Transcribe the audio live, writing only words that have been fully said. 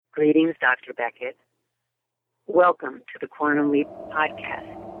Greetings, Dr. Beckett. Welcome to the Quantum Leap podcast.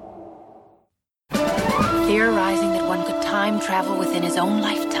 Theorizing that one could time travel within his own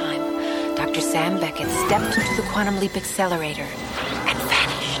lifetime, Dr. Sam Beckett stepped into the Quantum Leap accelerator and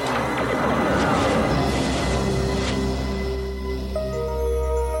vanished.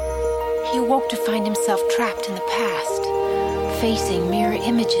 He awoke to find himself trapped in the past, facing mirror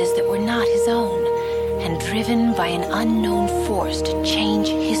images that were not his own, and driven by an unknown force to change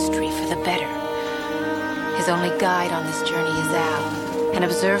history for the better. His only guide on this journey is Al, an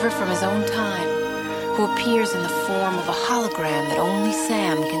observer from his own time, who appears in the form of a hologram that only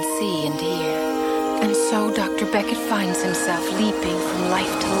Sam can see and hear. And so Dr. Beckett finds himself leaping from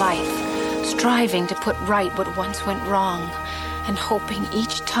life to life, striving to put right what once went wrong, and hoping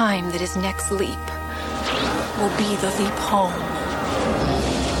each time that his next leap will be the leap home.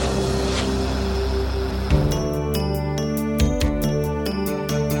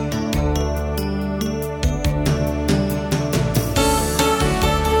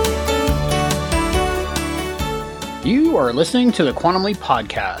 You are listening to the Quantum Leap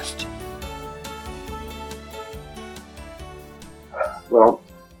podcast. Well,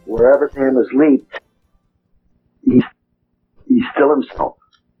 wherever Sam has leaped, he's still himself.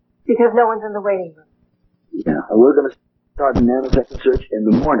 Because no one's in the waiting room. Yeah, and we're going to start a nanosecond search in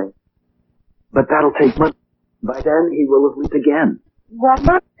the morning. But that'll take months. By then, he will have leaped again. What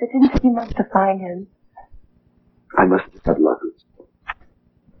month? It didn't take you months to find him. I must have had luck.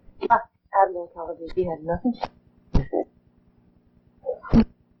 Admiral Television, he had nothing to do with it.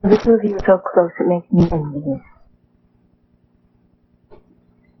 The two of you are so close, it makes me envious.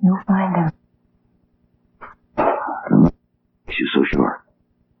 You'll find him. I don't know. Makes you so sure.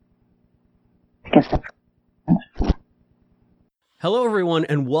 I guess that's... Hello, everyone,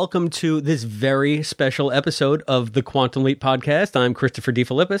 and welcome to this very special episode of the Quantum Leap podcast. I'm Christopher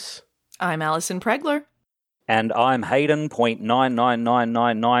DeFilippis. I'm Allison Pregler. And I'm Hayden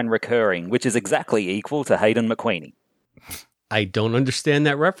 .99999 recurring, which is exactly equal to Hayden McQueenie. I don't understand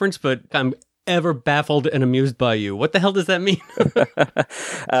that reference, but I'm ever baffled and amused by you. What the hell does that mean?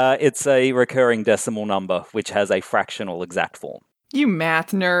 It's a recurring decimal number, which has a fractional exact form. You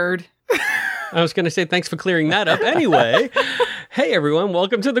math nerd. I was going to say thanks for clearing that up. Anyway, hey everyone,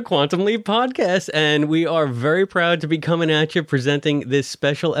 welcome to the Quantum Leap podcast, and we are very proud to be coming at you presenting this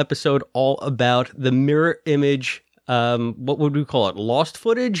special episode all about the mirror image. What would we call it? Lost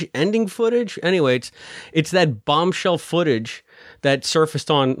footage? Ending footage? Anyway, it's that bombshell footage that surfaced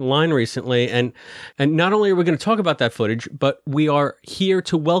online recently, and not only are we going to talk about that footage, but we are here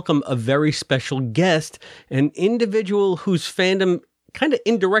to welcome a very special guest, an individual whose fandom kind of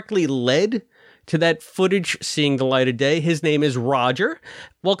indirectly led to that footage seeing the light of day. His name is Roger.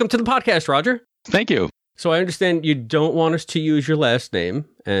 Welcome to the podcast, Roger. Thank you. So I understand you don't want us to use your last name,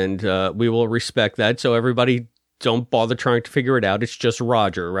 and we will respect that. So everybody, don't bother trying to figure it out. It's just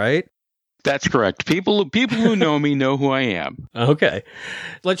Roger, right? That's correct. People who know me know who I am. Okay.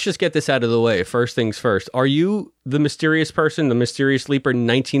 Let's just get this out of the way. First things first. Are you the mysterious person, the mysterious leaper in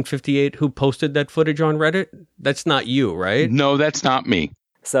 1958 who posted that footage on Reddit? That's not you, right? No, that's not me.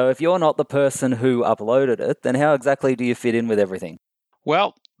 So if you're not the person who uploaded it, then how exactly do you fit in with everything?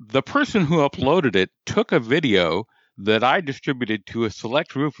 Well, the person who uploaded it took a video that I distributed to a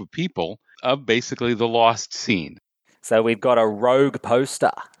select group of people of basically the lost scene. So we've got a rogue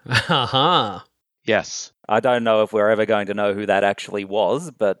poster. Aha. Yes. I don't know if we're ever going to know who that actually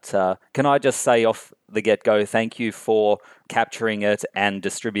was, but can I just say off the get-go, thank you for capturing it and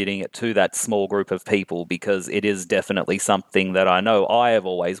distributing it to that small group of people, because it is definitely something that I know I have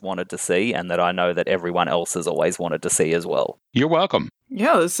always wanted to see and that I know that everyone else has always wanted to see as well. You're welcome.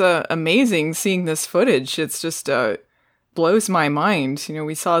 Yeah, it's amazing seeing this footage. It's just blows my mind. You know,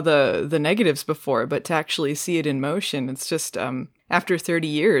 we saw the negatives before, but to actually see it in motion, it's just after 30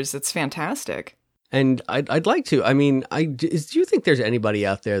 years, it's fantastic. And I'd like to, I mean, do you think there's anybody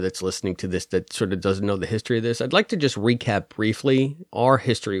out there that's listening to this that sort of doesn't know the history of this? I'd like to just recap briefly our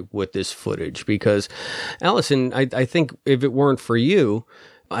history with this footage, because Allison, I think if it weren't for you,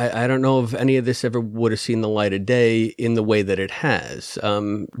 I don't know if any of this ever would have seen the light of day in the way that it has.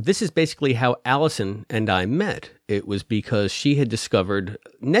 This is basically how Allison and I met. It was because she had discovered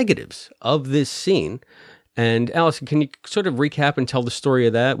negatives of this scene. And Allison, can you sort of recap and tell the story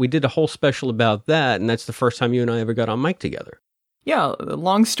of that? We did a whole special about that, and that's the first time you and I ever got on mic together. Yeah, the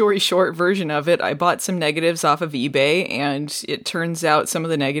long story short version of it, I bought some negatives off of eBay, and it turns out some of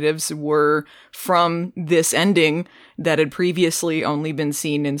the negatives were from this ending that had previously only been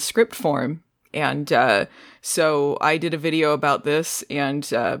seen in script form. And so I did a video about this and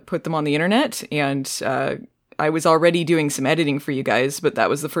put them on the internet, and I was already doing some editing for you guys, but that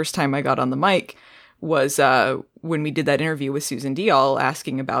was the first time I got on the mic, was when we did that interview with Susan Dial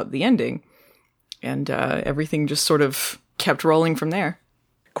asking about the ending. And everything just sort of kept rolling from there.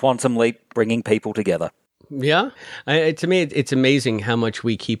 Quantum Leap bringing people together. Yeah. To me, it's amazing how much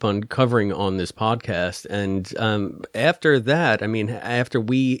we keep on covering on this podcast. And after that, I mean, after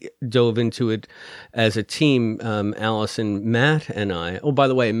we dove into it as a team, Allison, Matt, and I, oh, by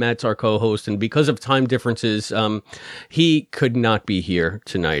the way, Matt's our co-host. And because of time differences, he could not be here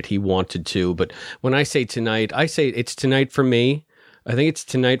tonight. He wanted to. But when I say tonight, I say it's tonight for me. I think it's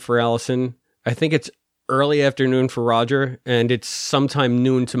tonight for Allison. I think it's early afternoon for Roger, and it's sometime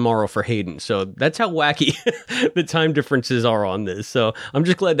noon tomorrow for Hayden. So that's how wacky the time differences are on this. So I'm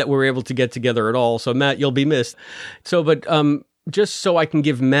just glad that we're able to get together at all. So Matt, you'll be missed. So, but just so I can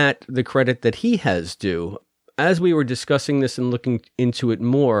give Matt the credit that he has due, as we were discussing this and looking into it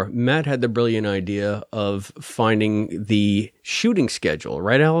more, Matt had the brilliant idea of finding the shooting schedule,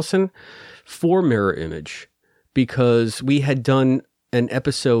 right, Allison, for Mirror Image, because we had done an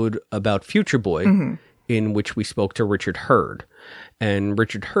episode about Future Boy, in which we spoke to Richard Hurd. And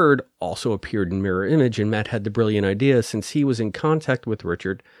Richard Hurd also appeared in Mirror Image, and Matt had the brilliant idea, since he was in contact with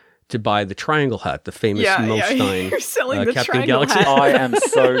Richard, to buy the triangle hat, the famous Milstein you're selling the Captain triangle Galaxy. hat. I am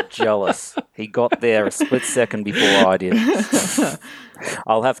so jealous. He got there a split second before I did.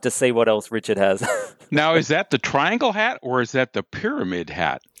 I'll have to see what else Richard has. Now, is that the triangle hat or is that the pyramid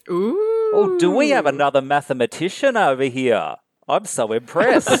hat? Ooh. Oh, do we have another mathematician over here? I'm so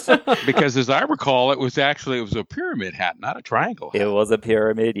impressed. Because as I recall, it was a pyramid hat, not a triangle hat. It was a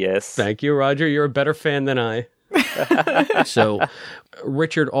pyramid, yes. Thank you, Roger. You're a better fan than I. So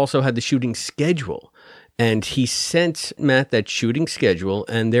Richard also had the shooting schedule, and he sent Matt that shooting schedule,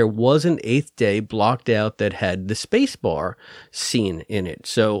 and there was an 8th day blocked out that had the space bar scene in it.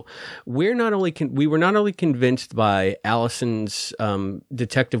 So we were not only convinced by Allison's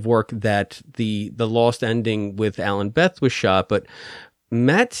detective work that the lost ending with Alan Beth was shot, but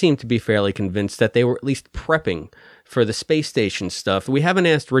Matt seemed to be fairly convinced that they were at least prepping for the space station stuff. We haven't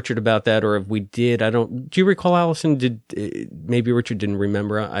asked Richard about that, or if we did, do you recall, Allison? Maybe Richard didn't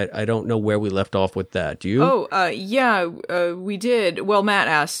remember. I don't know where we left off with that. Do you? Oh, we did. Well, Matt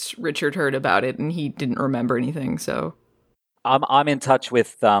asked Richard Hurd about it, and he didn't remember anything, so. I'm in touch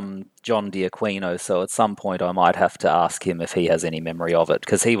with John D'Aquino, so at some point I might have to ask him if he has any memory of it,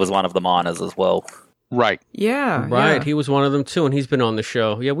 because he was one of the miners as well. Right. Yeah. Right. Yeah. He was one of them too, and he's been on the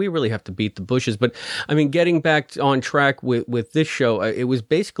show. Yeah, we really have to beat the bushes. But, I mean, getting back on track with this show, it was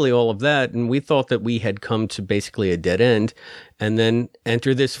basically all of that, and we thought that we had come to basically a dead end, and then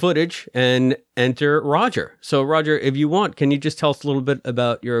enter this footage and enter Roger. So, Roger, if you want, can you just tell us a little bit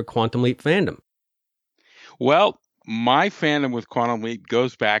about your Quantum Leap fandom? Well, my fandom with Quantum Leap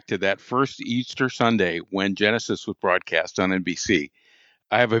goes back to that first Easter Sunday when Genesis was broadcast on NBC.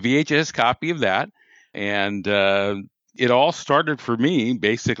 I have a VHS copy of that. And it all started for me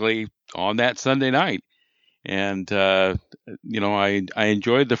basically on that Sunday night. And, I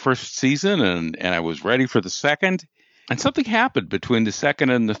enjoyed the first season and I was ready for the second. And something happened between the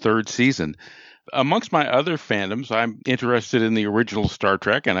second and the third season. Amongst my other fandoms, I'm interested in the original Star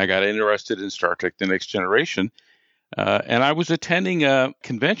Trek, and I got interested in Star Trek The Next Generation. And I was attending a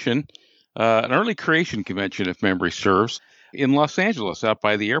convention, an early creation convention, if memory serves, in Los Angeles out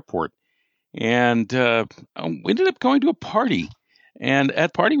by the airport. And we ended up going to a party, and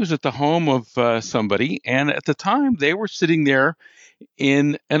that party was at the home of somebody. And at the time, they were sitting there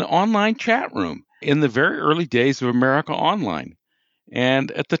in an online chat room in the very early days of America Online. And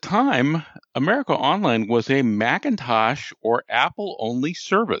at the time, America Online was a Macintosh or Apple-only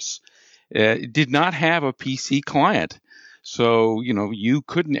service. It did not have a PC client. So, you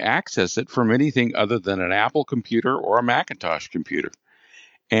couldn't access it from anything other than an Apple computer or a Macintosh computer.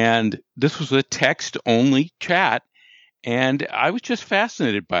 And this was a text-only chat, and I was just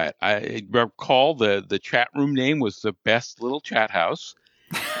fascinated by it. I recall the chat room name was the Best Little Chat House,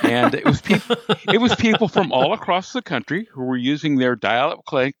 and it was people from all across the country who were using their dial-up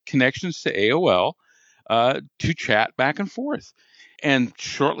connections to AOL to chat back and forth. And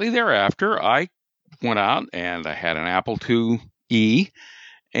shortly thereafter, I went out and I had an Apple IIe,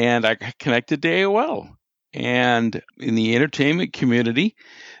 and I connected to AOL. And in the entertainment community,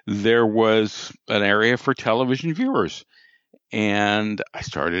 there was an area for television viewers. And I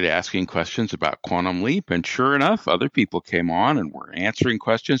started asking questions about Quantum Leap. And sure enough, other people came on and were answering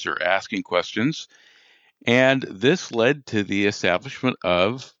questions or asking questions. And this led to the establishment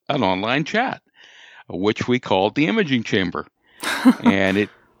of an online chat, which we called the Imaging Chamber. And it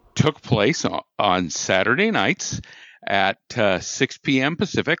took place on Saturday nights at 6 p.m.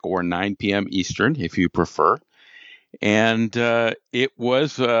 Pacific or 9 p.m. Eastern, if you prefer. And it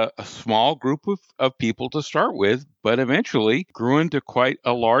was a small group of people to start with, but eventually grew into quite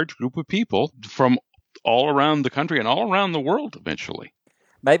a large group of people from all around the country and all around the world eventually.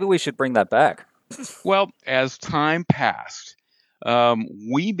 Maybe we should bring that back. Well, as time passed,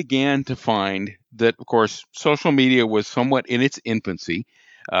 we began to find that, of course, social media was somewhat in its infancy.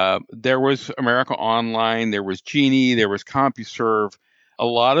 There was America Online, there was Genie, there was CompuServe. A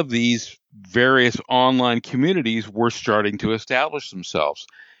lot of these various online communities were starting to establish themselves.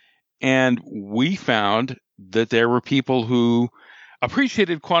 And we found that there were people who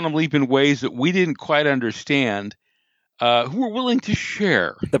appreciated Quantum Leap in ways that we didn't quite understand, who were willing to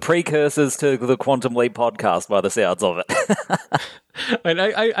share. The precursors to the Quantum Leap podcast, by the sounds of it. And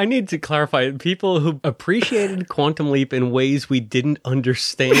I need to clarify, people who appreciated Quantum Leap in ways we didn't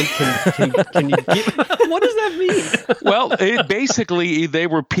understand. Can you give, what does that mean? Well, basically, they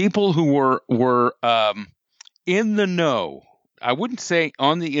were people who were in the know. I wouldn't say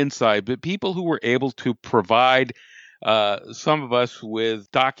on the inside, but people who were able to provide some of us with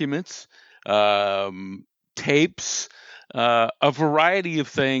documents, tapes, a variety of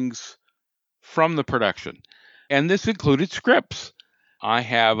things from the production. And this included scripts. I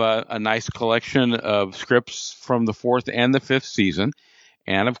have a nice collection of scripts from the 4th and the 5th season.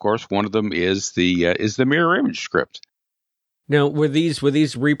 And of course, one of them is the mirror image script. Now, were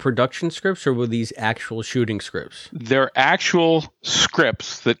these reproduction scripts or were these actual shooting scripts? They're actual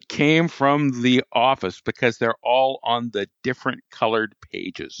scripts that came from the office because they're all on the different colored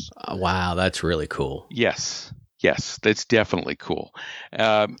pages. Wow, that's really cool. Yes, that's definitely cool.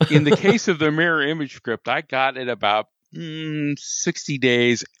 In the case of the mirror image script, I got it about 60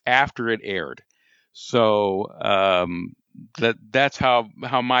 days after it aired. So that's how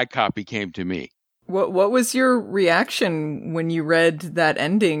my copy came to me. What was your reaction when you read that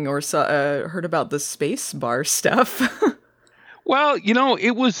ending or heard about the space bar stuff? Well,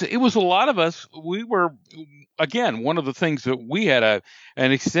 it was a lot of us. We were, again, one of the things that we had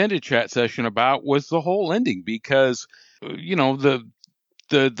an extended chat session about was the whole ending because,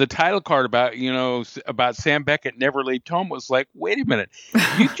 the title card about Sam Beckett never leaved home was like, wait a minute,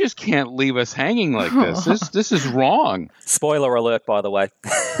 you just can't leave us hanging like this. This is wrong. Spoiler alert, by the way.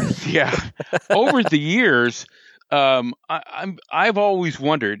 Yeah. Over the years, I've always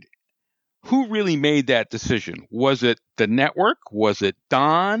wondered who really made that decision. Was it the network? Was it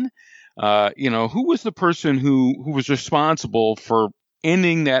Don? Who was the person who was responsible for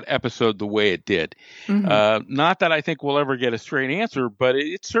ending that episode the way it did? Mm-hmm. Not that I think we'll ever get a straight answer, but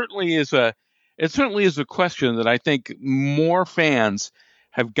it certainly is a question that I think more fans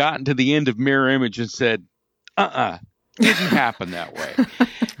have gotten to the end of Mirror Image and said, didn't happen that way.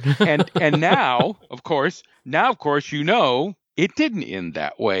 and now, of course, it didn't end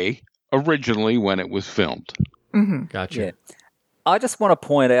that way originally when it was filmed. Mm-hmm. Gotcha. Yeah. I just want to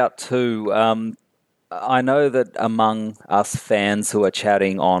point out too, I know that among us fans who are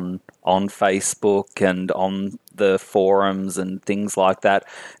chatting on Facebook and on the forums and things like that,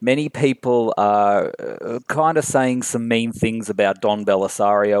 many people are kind of saying some mean things about Don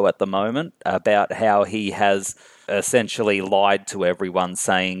Belisario at the moment, about how he has essentially lied to everyone,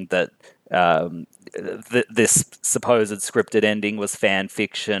 saying that this supposed scripted ending was fan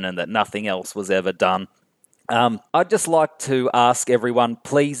fiction and that nothing else was ever done. I'd just like to ask everyone,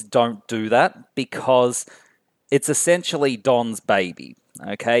 please don't do that, because it's essentially Don's baby.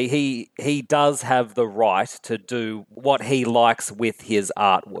 Okay, he does have the right to do what he likes with his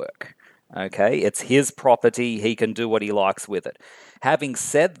artwork. Okay, it's his property. He can do what he likes with it. Having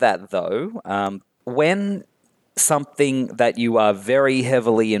said that, though, when something that you are very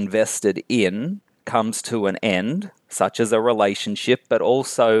heavily invested in comes to an end, such as a relationship, but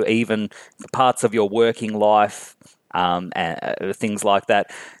also even parts of your working life, and things like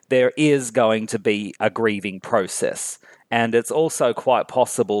that, there is going to be a grieving process. And it's also quite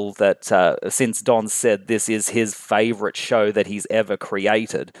possible that since Don said this is his favorite show that he's ever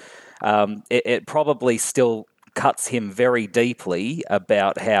created, it probably still cuts him very deeply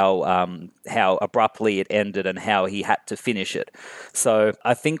about how abruptly it ended and how he had to finish it. So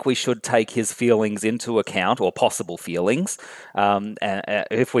I think we should take his feelings into account, or possible feelings. And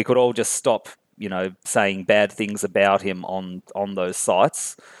if we could all just stop, saying bad things about him on those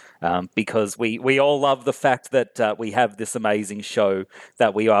sites. Because we all love the fact that we have this amazing show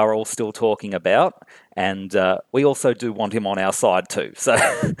that we are all still talking about, and we also do want him on our side too. So,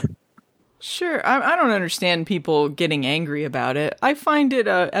 sure, I don't understand people getting angry about it. I find it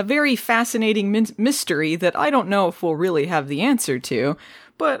a very fascinating mystery that I don't know if we'll really have the answer to.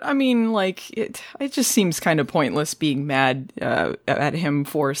 But I mean, it just seems kind of pointless being mad at him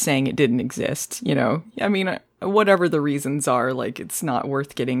for saying it didn't exist. I mean, whatever the reasons are, like, it's not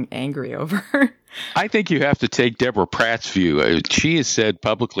worth getting angry over. I think you have to take Deborah Pratt's view. She has said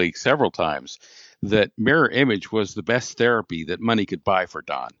publicly several times that mirror image was the best therapy that money could buy for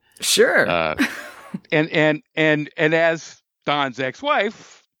Don. Sure. And as Don's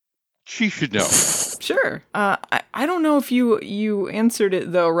ex-wife, she should know. Sure. I don't know if you answered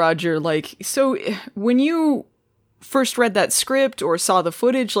it though, Roger. Like, so when you first read that script or saw the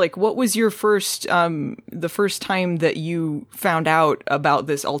footage, like, what was your the first time that you found out about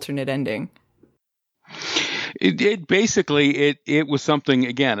this alternate ending? It basically was something,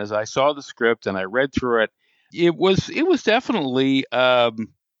 again, as I saw the script and I read through it, it was definitely, how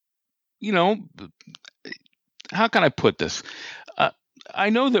can I put this? I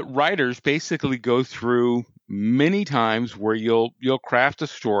know that writers basically go through many times where you'll craft a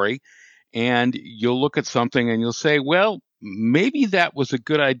story and you'll look at something and you'll say, well, maybe that was a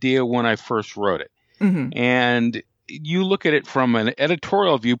good idea when I first wrote it. Mm-hmm. And you look at it from an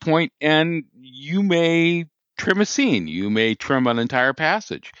editorial viewpoint and you may trim a scene, you may trim an entire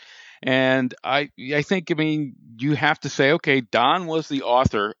passage. And I think, you have to say, okay, Don was the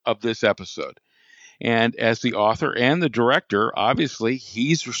author of this episode. And as the author and the director, obviously,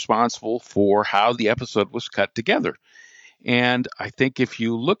 he's responsible for how the episode was cut together. And I think if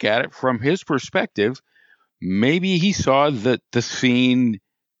you look at it from his perspective, maybe he saw that the scene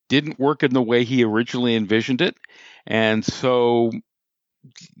didn't work in the way he originally envisioned it. And so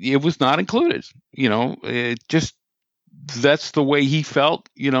it was not included. It just, that's the way he felt,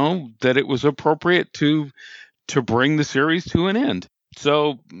 that it was appropriate to bring the series to an end.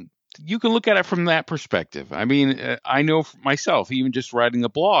 So you can look at it from that perspective. I know for myself, even just writing a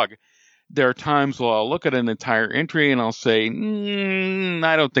blog, there are times where I'll look at an entire entry and I'll say,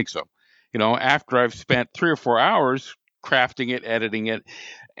 I don't think so. After I've spent 3 or 4 hours crafting it, editing it,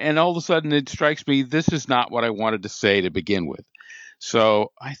 and all of a sudden it strikes me, this is not what I wanted to say to begin with.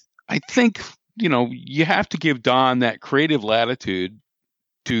 So I think, you have to give Don that creative latitude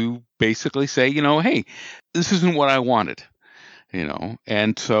to basically say, hey, this isn't what I wanted.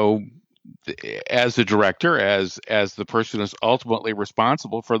 And so as the director, as the person who's ultimately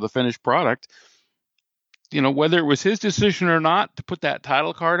responsible for the finished product, whether it was his decision or not to put that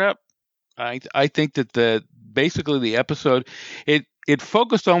title card up, I think that basically the episode, it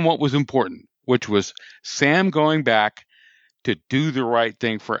focused on what was important, which was Sam going back to do the right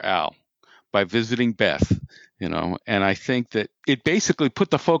thing for Al by visiting Beth. And I think that it basically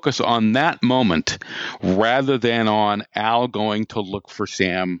put the focus on that moment rather than on Al going to look for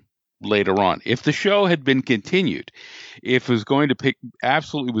Sam later on. If the show had been continued, if it was going to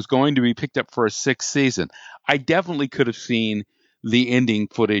absolutely was going to be picked up for a 6th season, I definitely could have seen the ending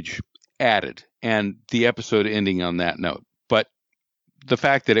footage added and the episode ending on that note. But the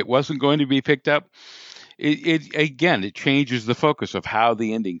fact that it wasn't going to be picked up, it changes the focus of how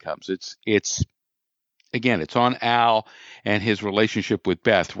the ending comes. It's on Al and his relationship with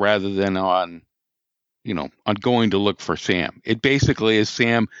Beth rather than on going to look for Sam. It basically is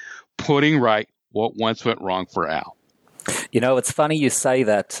Sam putting right what once went wrong for Al. It's funny you say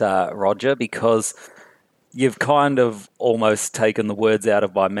that, Roger, because you've kind of almost taken the words out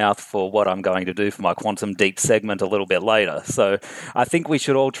of my mouth for what I'm going to do for my Quantum Deep segment a little bit later. So I think we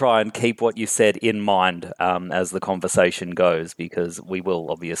should all try and keep what you said in mind as the conversation goes, because we will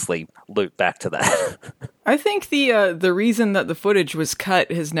obviously loop back to that. I think the reason that the footage was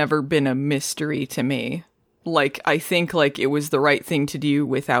cut has never been a mystery to me. I think it was the right thing to do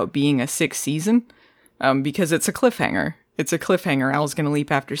without being a 6th season, because it's a cliffhanger. It's a cliffhanger. Al's going to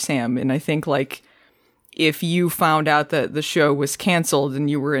leap after Sam. And I think if you found out that the show was canceled and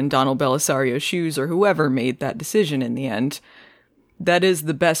you were in Donald Bellisario's shoes or whoever made that decision in the end, that is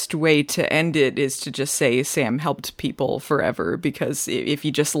the best way to end it, is to just say Sam helped people forever. Because if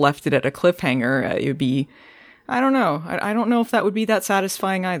you just left it at a cliffhanger, it would be, I don't know. I don't know if that would be that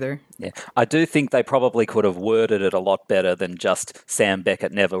satisfying either. Yeah, I do think they probably could have worded it a lot better than just Sam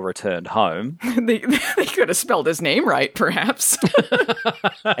Beckett never returned home. they could have spelled his name right, perhaps.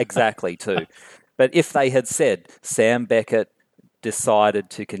 Exactly, too. But if they had said Sam Beckett decided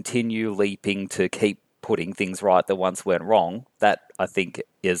to continue leaping to keep putting things right that once went wrong, that I think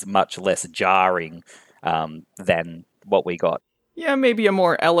is much less jarring than what we got. Yeah, maybe a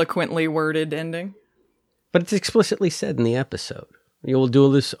more eloquently worded ending. But it's explicitly said in the episode. You will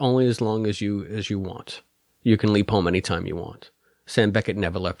do this only as long as you want. You can leap home anytime you want. Sam Beckett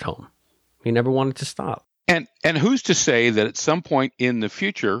never left home. He never wanted to stop. And who's to say that at some point in the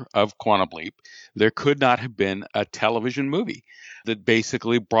future of Quantum Leap, there could not have been a television movie that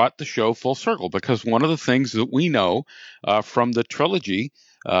basically brought the show full circle? Because one of the things that we know from the trilogy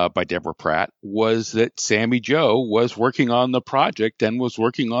by Deborah Pratt was that Sammy Joe was working on the project and was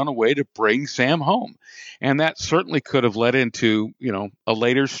working on a way to bring Sam home. And that certainly could have led into, a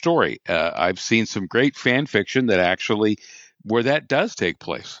later story. I've seen some great fan fiction that actually where that does take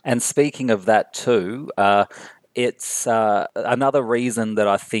place. And speaking of that too, it's another reason that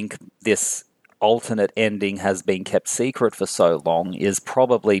I think this alternate ending has been kept secret for so long is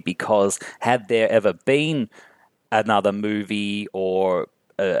probably because had there ever been another movie or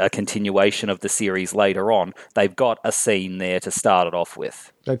a continuation of the series later on, they've got a scene there to start it off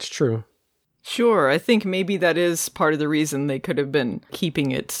with. That's true. Sure, I think maybe that is part of the reason they could have been keeping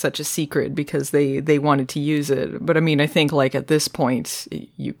it such a secret, because they wanted to use it. But I mean, I think like at this point,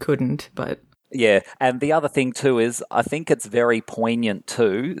 you couldn't, but... Yeah, and the other thing too is I think it's very poignant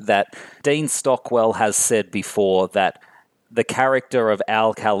too that Dean Stockwell has said before that the character of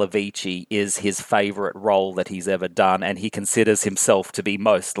Al Calavici is his favourite role that he's ever done, and he considers himself to be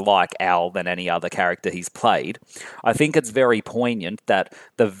most like Al than any other character he's played. I think it's very poignant that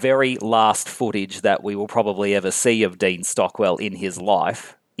the very last footage that we will probably ever see of Dean Stockwell in his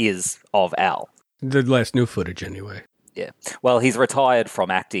life is of Al. The last new footage, anyway. Yeah. Well, he's retired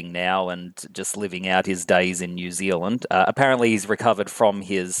from acting now and just living out his days in New Zealand. Apparently he's recovered from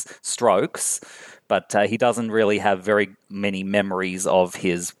his strokes, but he doesn't really have very many memories of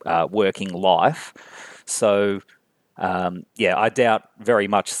his working life. So, I doubt very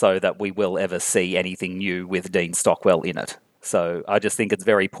much so that we will ever see anything new with Dean Stockwell in it. So I just think it's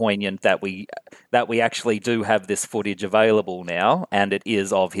very poignant that we actually do have this footage available now, and it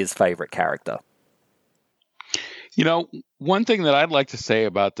is of his favourite character. One thing that I'd like to say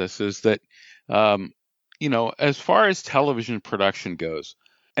about this is that, as far as television production goes,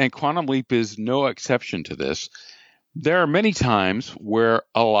 and Quantum Leap is no exception to this, there are many times where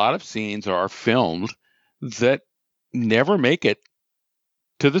a lot of scenes are filmed that never make it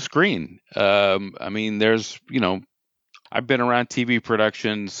to the screen. There's, I've been around TV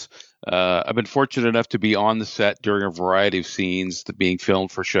productions. I've been fortunate enough to be on the set during a variety of scenes that being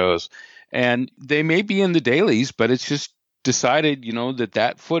filmed for shows. And they may be in the dailies, but it's just decided,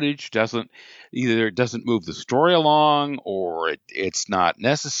 that footage doesn't move the story along or it's not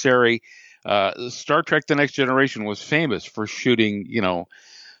necessary. Star Trek The Next Generation was famous for shooting,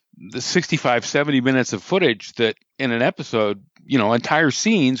 the 65, 70 minutes of footage that in an episode, entire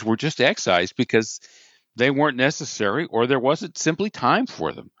scenes were just excised because they weren't necessary or there wasn't simply time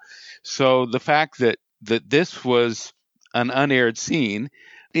for them. So the fact that this was an unaired scene,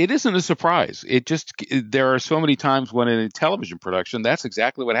 it isn't a surprise. There are so many times when in a television production, that's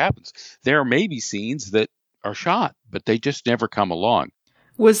exactly what happens. There may be scenes that are shot, but they just never come along.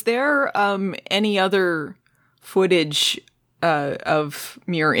 Was there any other footage of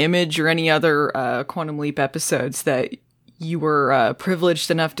Mirror Image or any other Quantum Leap episodes that you were privileged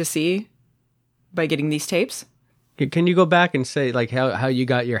enough to see by getting these tapes? Can you go back and say like how you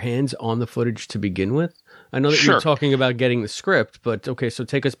got your hands on the footage to begin with? I know that Sure. You're talking about getting the script, but okay, so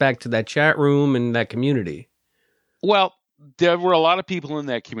take us back to that chat room and that community. Well, there were a lot of people in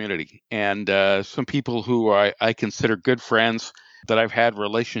that community and some people who I consider good friends that I've had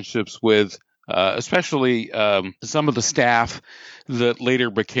relationships with, especially some of the staff that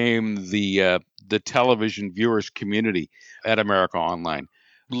later became the television viewers community at America Online.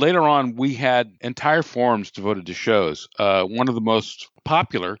 Later on, we had entire forums devoted to shows. One of the most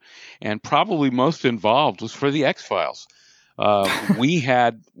popular and probably most involved was for the X-Files. We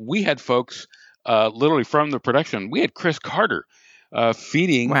had folks literally from the production. We had Chris Carter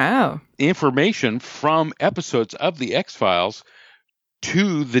feeding information from episodes of the X-Files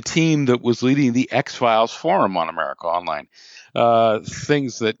to the team that was leading the X-Files forum on America Online.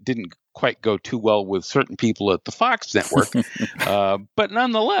 Things that didn't quite go too well with certain people at the Fox network. But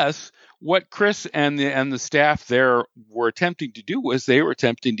nonetheless, what Chris and the staff there were attempting to do was they were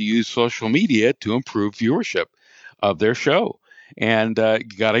attempting to use social media to improve viewership of their show. And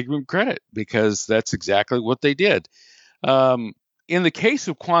you got to give them credit because that's exactly what they did. In the case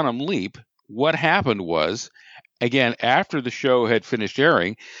of Quantum Leap, what happened was, again, after the show had finished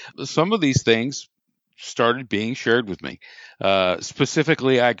airing, some of these things started being shared with me.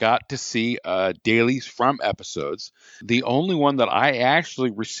 Specifically, I got to see dailies from episodes. The only one that I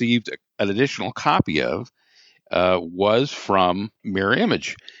actually received an additional copy of was from Mirror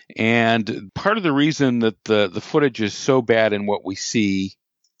Image. And part of the reason that the footage is so bad in what we see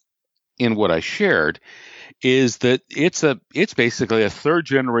in what I shared is that it's basically a third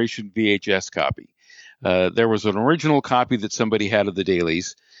generation VHS copy. There was an original copy that somebody had of the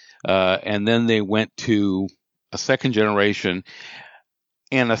dailies. And then they went to a second generation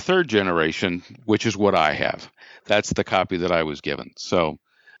and a third generation, which is what I have. That's the copy that I was given. So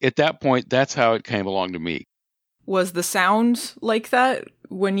at that point, that's how it came along to me. Was the sound like that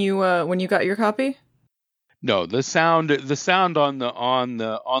when you got your copy? No, the sound on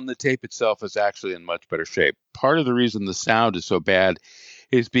the tape itself is actually in much better shape. Part of the reason the sound is so bad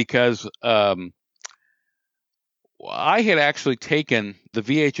is because I had actually taken the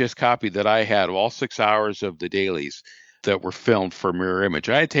VHS copy that I had of all 6 hours of the dailies that were filmed for Mirror Image.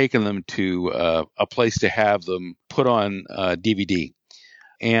 I had taken them to a place to have them put on DVD.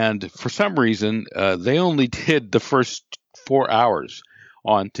 And for some reason, they only did the first 4 hours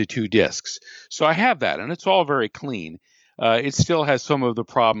onto 2 discs. So I have that, and it's all very clean. It still has some of the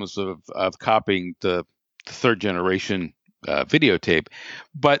problems of copying the third generation videotape,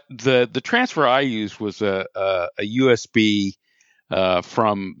 but the transfer I used was a USB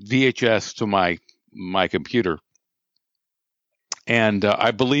from VHS to my computer. And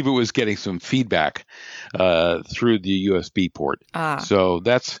I believe it was getting some feedback through the USB port. So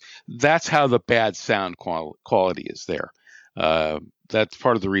that's how the bad sound quality is there. That's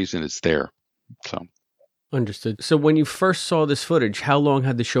part of the reason it's there. So understood. So when you first saw this footage, how long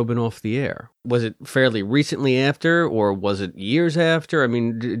had the show been off the air? Was it fairly recently after, or was it years after? I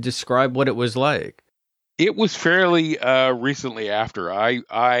mean, describe what it was like. It was fairly recently after.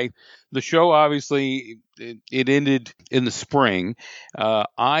 The show, obviously, it ended in the spring.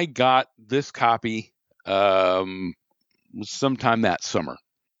 I got this copy sometime that summer.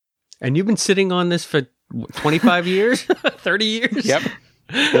 And you've been sitting on this for 25 years? 30 years? Yep.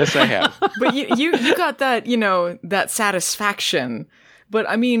 Yes, I have. But you got that, that satisfaction. But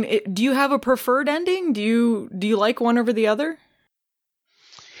I mean, do you have a preferred ending? Do you like one over the other?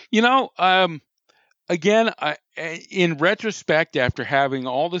 Again, in retrospect, after having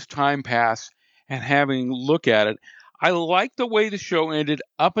all this time pass and having look at it, I like the way the show ended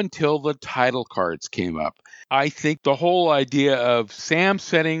up until the title cards came up. I think the whole idea of Sam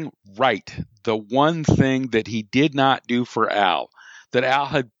setting right the one thing that he did not do for Al, that Al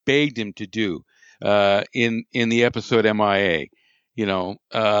had begged him to do in the episode MIA,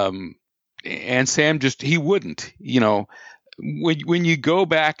 and Sam he wouldn't, when you go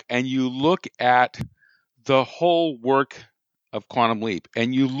back and you look at the whole work of Quantum Leap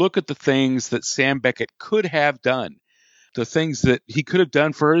and you look at the things that Sam Beckett could have done, the things that he could have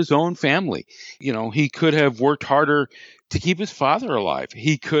done for his own family. He could have worked harder to keep his father alive.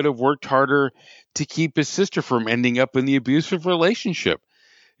 He could have worked harder to keep his sister from ending up in the abusive relationship,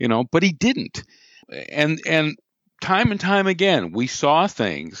 but he didn't. And time and time again, we saw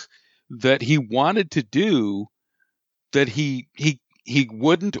things that he wanted to do that he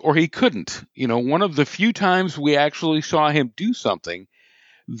wouldn't or he couldn't. One of the few times we actually saw him do something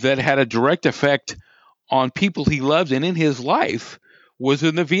that had a direct effect on people he loved and in his life was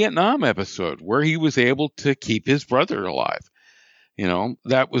in the Vietnam episode where he was able to keep his brother alive.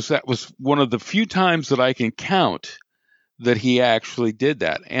 That was one of the few times that I can count that he actually did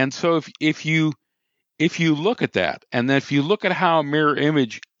that. And so if you look at that, and then if you look at how Mirror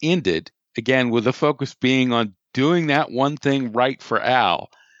Image ended, again, with the focus being on doing that one thing right for Al,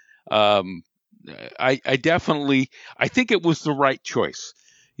 I think it was the right choice,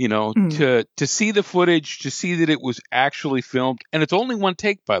 to see the footage, to see that it was actually filmed. And it's only one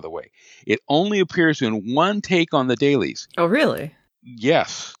take, by the way. It only appears in one take on the dailies. Oh, really?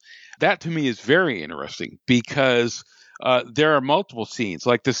 Yes. That to me is very interesting because there are multiple scenes,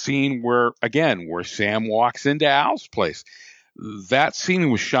 like the scene where Sam walks into Al's place. That scene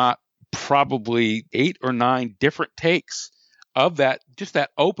was shot probably 8 or 9 different takes of that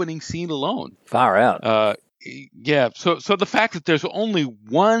opening scene alone. Far out. Yeah. So the fact that there's only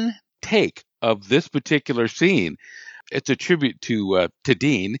one take of this particular scene, it's a tribute to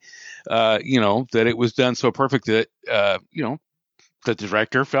Dean, that it was done so perfect that, the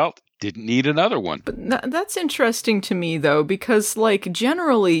director felt didn't need another one. But that's interesting to me, though, because,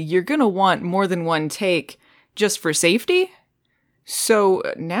 generally, you're going to want more than one take just for safety. So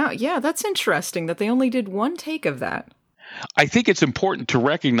now, yeah, that's interesting that they only did one take of that. I think it's important to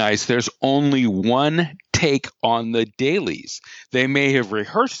recognize there's only one take on the dailies. They may have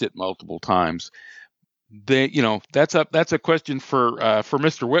rehearsed it multiple times. That's a question for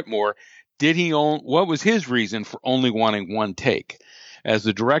Mr. Whitmore. What was his reason for only wanting one take? As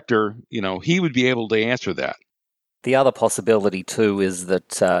the director, he would be able to answer that. The other possibility, too, is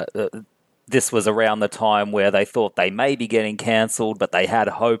that this was around the time where they thought they may be getting cancelled, but they had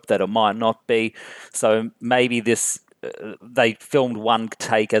hope that it might not be. So maybe they filmed one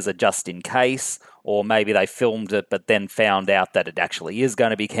take as a just in case, or maybe they filmed it but then found out that it actually is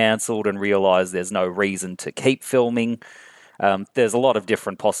going to be cancelled and realised there's no reason to keep filming. There's a lot of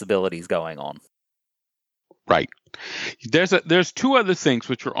different possibilities going on. Right. There's two other things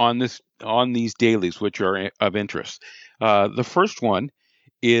which are on these dailies which are of interest. The first one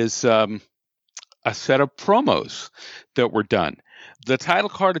is a set of promos that were done. The title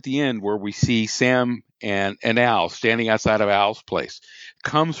card at the end, where we see Sam and Al standing outside of Al's place,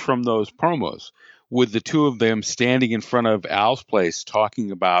 comes from those promos, with the two of them standing in front of Al's place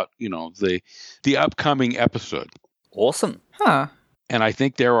talking about, the upcoming episode. Awesome. Huh. And I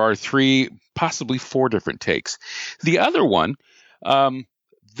think there are 3, possibly 4 different takes. The other one,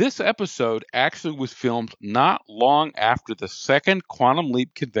 this episode actually was filmed not long after the second Quantum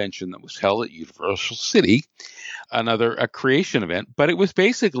Leap convention that was held at Universal City, a creation event. But it was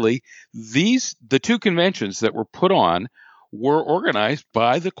basically the 2 conventions that were put on were organized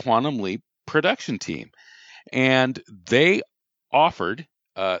by the Quantum Leap production team. And they offered,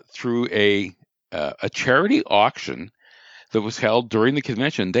 through a charity auction that was held during the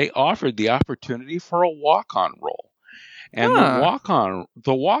convention, they offered the opportunity for a walk-on role. And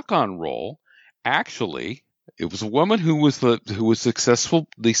the walk-on role, actually, it was a woman who was the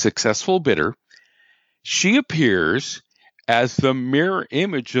successful bidder. She appears as the mirror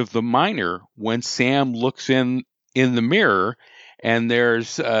image of the miner when Sam looks in the mirror, and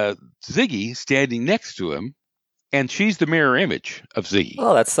there's Ziggy standing next to him, and she's the mirror image of Ziggy.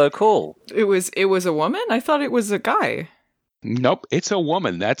 Oh, that's so cool. It was a woman? I thought it was a guy. Nope, it's a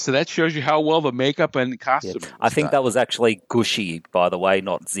woman. That shows you how well the makeup and costume. Yeah. I think that was actually Gushy, by the way,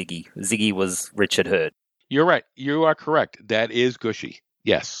 not Ziggy. Ziggy was Richard Hurd. You're right. You are correct. That is Gushy.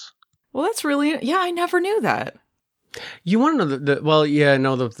 Yes. Well, that's really... Yeah, I never knew that. You want to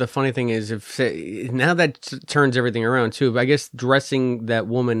know the funny thing is, now that turns everything around too, but I guess dressing that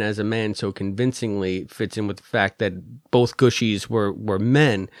woman as a man so convincingly fits in with the fact that both Gushies were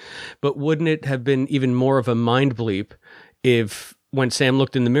men. But wouldn't it have been even more of a mind bleep if when Sam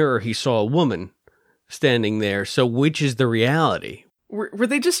looked in the mirror, he saw a woman standing there? So which is the reality? Were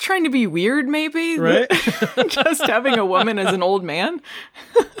they just trying to be weird, maybe? Right? Just having a woman as an old man?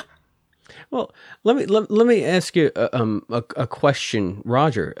 Well, let me ask you a question,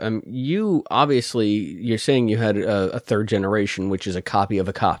 Roger. You're saying you had a third generation, which is a copy of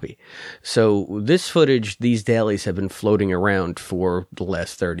a copy. So this footage, these dailies have been floating around for the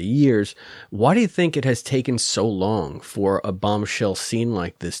last 30 years. Why do you think it has taken so long for a bombshell scene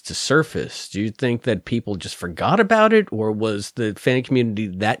like this to surface? Do you think that people just forgot about it, or was the fan community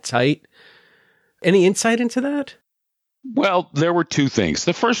that tight? Any insight into that? Well, there were 2 things.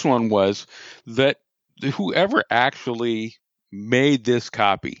 The first one was that whoever actually made this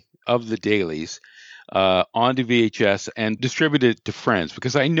copy of the dailies onto VHS and distributed it to friends,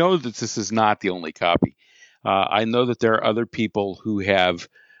 because I know that this is not the only copy. I know that there are other people who have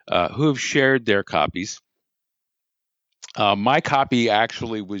shared their copies. My copy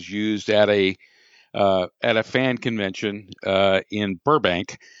actually was used at a fan convention in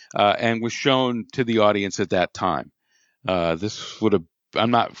Burbank and was shown to the audience at that time. I'm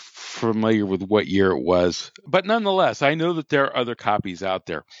not familiar with what year it was, but nonetheless, I know that there are other copies out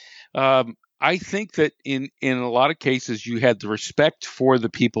there. I think that in a lot of cases, you had the respect for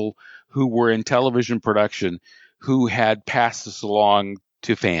the people who were in television production who had passed this along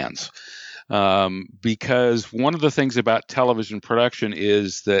to fans. Because one of the things about television production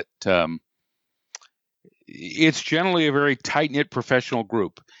is that it's generally a very tight-knit professional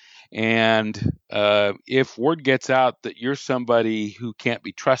group. And if word gets out that you're somebody who can't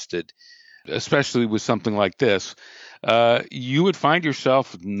be trusted, especially with something like this, you would find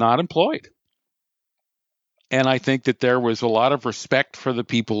yourself not employed. And I think that there was a lot of respect for the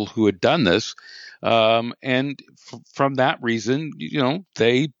people who had done this. And from that reason,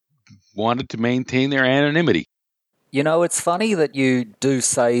 they wanted to maintain their anonymity. It's funny that you do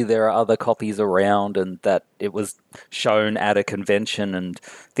say there are other copies around and that it was shown at a convention and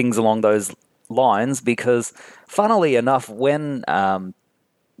things along those lines, because funnily enough, when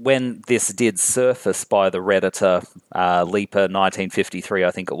this did surface by the Redditor, Leaper 1953,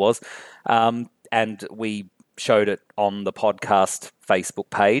 I think it was, and we showed it on the podcast Facebook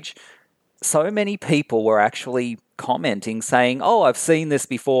page, so many people were actually commenting saying, "Oh, I've seen this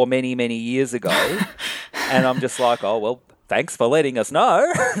before many, many years ago." And I'm just like, "Oh, well, thanks for letting us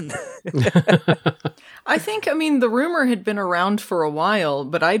know." I think, the rumor had been around for a while,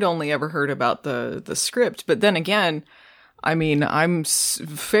 but I'd only ever heard about the script. But then again, I'm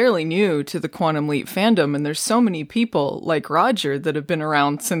fairly new to the Quantum Leap fandom, and there's so many people like Roger that have been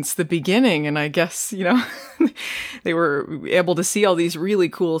around since the beginning, and I guess, they were able to see all these really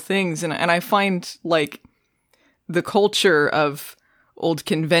cool things. And I find, like, the culture of old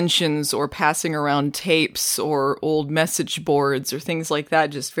conventions or passing around tapes or old message boards or things like that.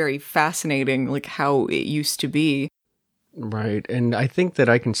 Just very fascinating, like how it used to be. Right. And I think that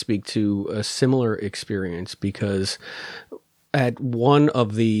I can speak to a similar experience because at one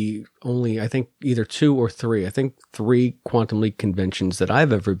of the only, I think either two or three, I think 3 Quantum Leap conventions that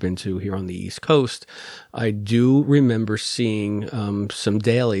I've ever been to here on the East Coast, I do remember seeing some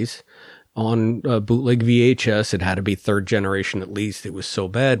dailies on bootleg VHS. It had to be 3rd generation at least. It was so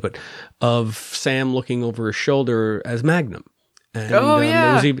bad, but of Sam looking over his shoulder as Magnum. And,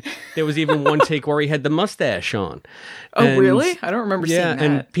 there was even one take where he had the mustache on. Oh, really? I don't remember seeing that.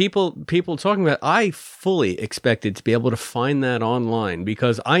 And people talking about, I fully expected to be able to find that online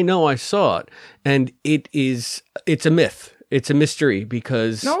because I know I saw it, and it's a myth. It's a mystery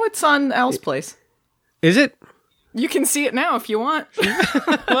because... No, it's on Al's Place. Is it? You can see it now if you want.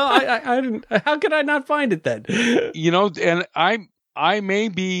 Well, I didn't. How could I not find it then? And I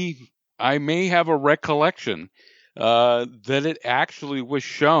may have a recollection that it actually was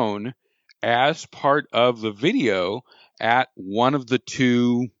shown as part of the video at one of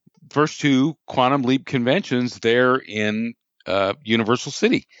the first two Quantum Leap conventions there in Universal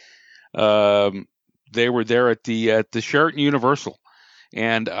City. They were there at the Sheraton Universal,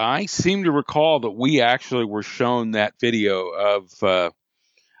 and I seem to recall that we actually were shown that video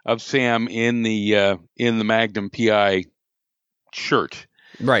of Sam in the Magnum PI shirt.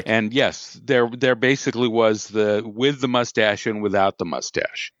 Right. And yes, there basically was with the mustache and without the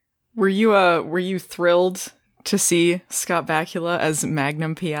mustache. Were you thrilled to see Scott Bakula as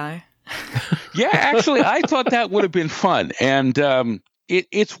Magnum PI? Yeah, actually, I thought that would have been fun. And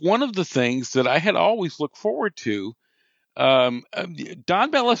it's one of the things that I had always looked forward to. Don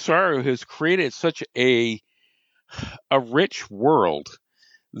Bellisario has created such a rich world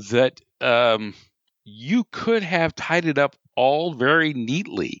that you could have tied it up all very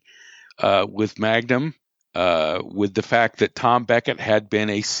neatly with Magnum, with the fact that Tom Beckett had been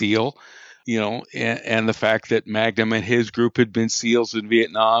a SEAL, and the fact that Magnum and his group had been SEALs in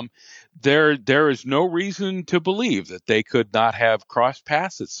Vietnam. There is no reason to believe that they could not have crossed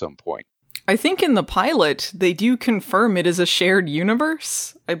paths at some point. I think in the pilot, they do confirm it is a shared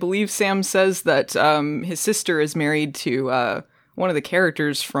universe. I believe Sam says that his sister is married to one of the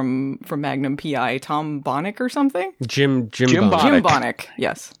characters from Magnum PI, Tom Bonnick or something? Jim Bonnick. Jim Bonnick,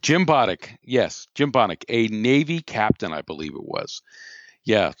 yes. Jim Bonnick, a Navy captain, I believe it was.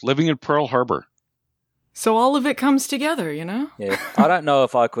 Yeah, living in Pearl Harbor. So all of it comes together, Yeah, I don't know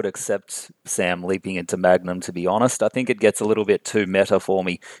if I could accept Sam leaping into Magnum, to be honest. I think it gets a little bit too meta for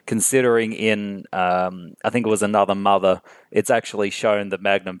me, considering in, I think it was Another Mother, it's actually shown that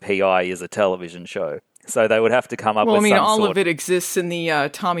Magnum PI is a television show. So they would have to come up with some all of it exists in the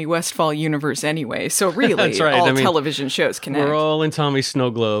Tommy Westphall universe anyway. So really, That's right. all television shows connect. We're all in Tommy's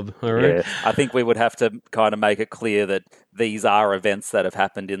snow globe, all right? Yeah, I think we would have to kind of make it clear that these are events that have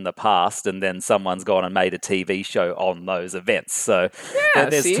happened in the past, and then someone's gone and made a TV show on those events. So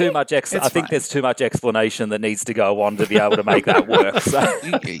there's too much. I think there's too much explanation that needs to go on to be able to make that work. So.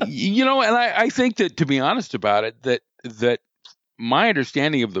 And I think that, to be honest about it, that my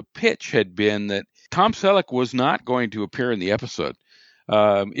understanding of the pitch had been that Tom Selleck was not going to appear in the episode.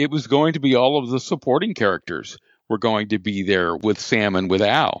 It was going to be all of the supporting characters were going to be there with Sam and with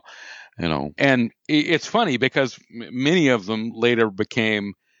Al, And it's funny because many of them later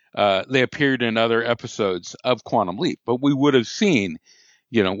became, they appeared in other episodes of Quantum Leap. But we would have seen,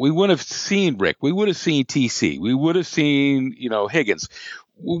 we would have seen Rick, we would have seen TC, we would have seen, Higgins.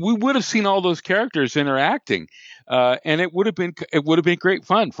 We would have seen all those characters interacting, and it would have been great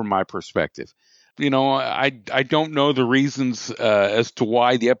fun from my perspective. I don't know the reasons as to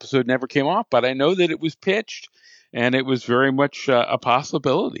why the episode never came off, but I know that it was pitched, and it was very much a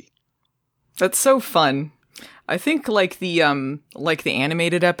possibility. That's so fun. I think like the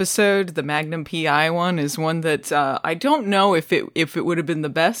animated episode, the Magnum PI one, is one that I don't know if it would have been the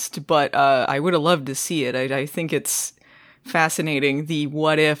best, but I would have loved to see it. I think it's fascinating, the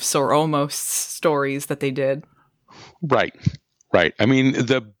what ifs or almost stories that they did. Right. I mean,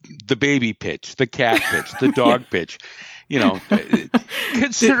 the baby pitch, the cat pitch, the dog pitch,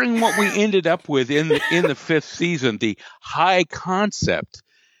 considering what we ended up with in the 5th season, the high concept,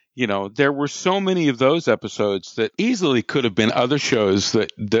 there were so many of those episodes that easily could have been other shows that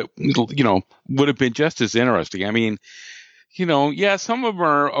would have been just as interesting. I mean, some of them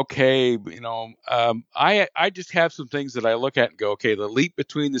are okay. I just have some things that I look at and go, okay, the leap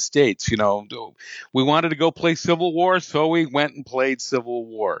between the states, we wanted to go play Civil War, so we went and played Civil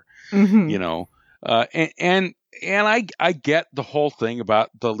War, and I get the whole thing about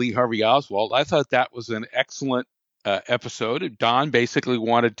the Lee Harvey Oswald. I thought that was an excellent episode. Don basically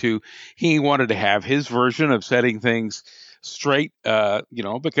wanted to have his version of setting things straight,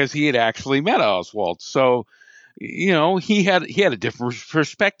 because he had actually met Oswald. So, he had a different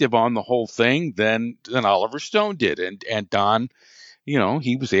perspective on the whole thing than Oliver Stone did, and Don,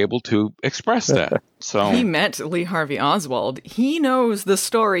 he was able to express that. So he met Lee Harvey Oswald. He knows the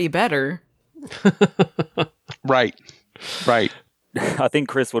story better. Right. I think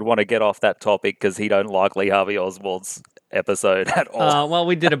Chris would want to get off that topic because he don't like Lee Harvey Oswald's episode at all. Well,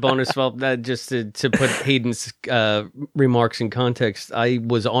 we did a bonus. Well, just to put Hayden's remarks in context, I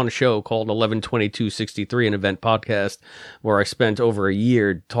was on a show called 11/22/63, an event podcast, where I spent over a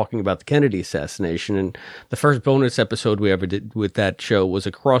year talking about the Kennedy assassination. And the first bonus episode we ever did with that show was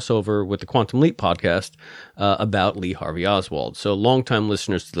a crossover with the Quantum Leap podcast about Lee Harvey Oswald. So longtime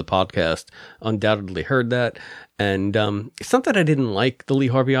listeners to the podcast undoubtedly heard that. And it's not that I didn't like the Lee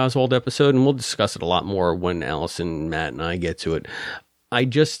Harvey Oswald episode, and we'll discuss it a lot more when Allison, Matt, and I get to it. I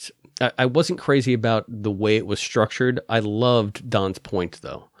wasn't crazy about the way it was structured. I loved Don's point,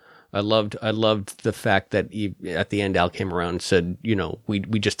 though. I loved the fact that at the end, Al came around and said,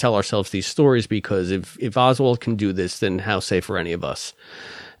 we just tell ourselves these stories because if Oswald can do this, then how safe are any of us?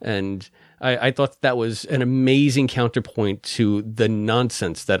 And I thought that was an amazing counterpoint to the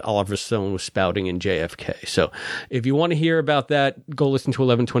nonsense that Oliver Stone was spouting in JFK. So if you want to hear about that, go listen to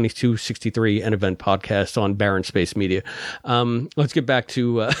 11/22/63, an event podcast on Barren Space Media. Let's get back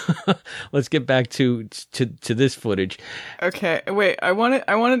to this footage. Okay, wait. I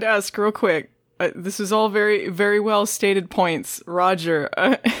wanted to ask real quick. This is all very, very well stated points. Roger,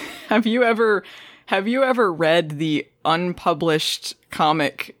 have you ever read the unpublished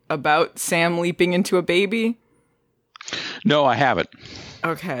comic about Sam leaping into a baby? No, I haven't.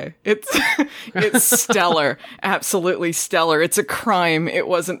 Okay. It's stellar. Absolutely stellar. It's a crime it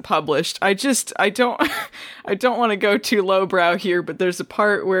wasn't published. I don't want to go too lowbrow here, but there's a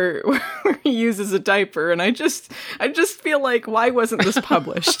part where he uses a diaper, and I just feel like, why wasn't this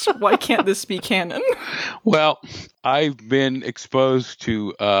published? Why can't this be canon? Well, I've been exposed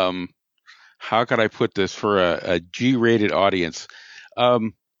to how could I put this for a G-rated audience?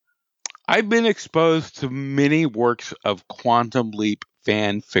 I've been exposed to many works of Quantum Leap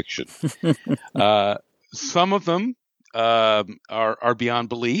fan fiction. Some of them are beyond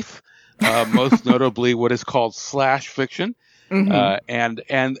belief. Most notably, what is called slash fiction. Mm-hmm.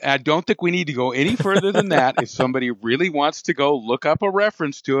 And I don't think we need to go any further than that. If somebody really wants to go look up a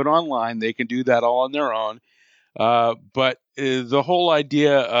reference to it online, they can do that all on their own. But the whole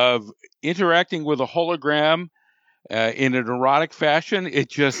idea of interacting with a hologram in an erotic fashion,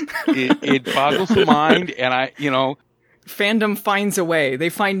 it boggles the mind. And fandom finds a way. They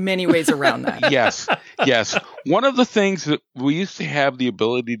find many ways around that. Yes. One of the things that we used to have the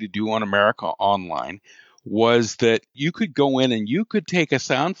ability to do on America Online was that you could go in and you could take a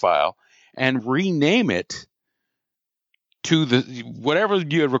sound file and rename it to whatever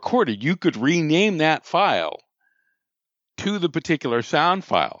you had recorded. You could rename that file to the particular sound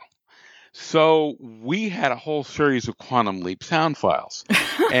file. So we had a whole series of Quantum Leap sound files,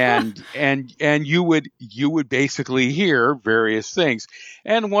 and you would basically hear various things.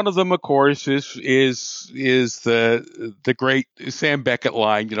 And one of them, of course, is the great Sam Beckett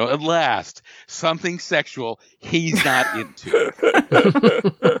line, at last, something sexual he's not into.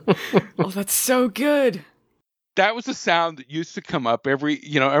 Oh, that's so good. That was a sound that used to come up every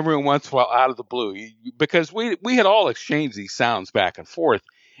once in a while out of the blue, because we had all exchanged these sounds back and forth.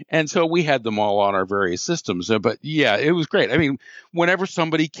 And so we had them all on our various systems. But yeah, it was great. I mean, whenever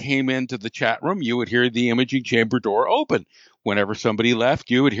somebody came into the chat room, you would hear the imaging chamber door open. Whenever somebody left,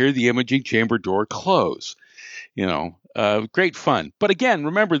 you would hear the imaging chamber door close. Great fun. But again,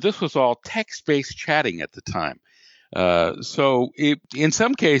 remember, this was all text-based chatting at the time. So in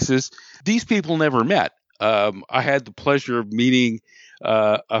some cases, these people never met. I had the pleasure of meeting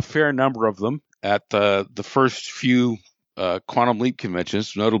a fair number of them at the first few Quantum Leap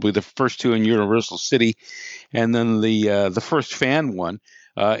conventions, notably the first two in Universal City, and then the first fan one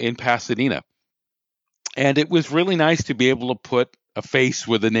in Pasadena. And it was really nice to be able to put a face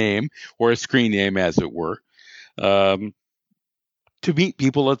with a name, or a screen name, as it were, to meet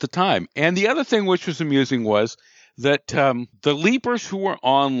people at the time. And the other thing which was amusing was that the Leapers who were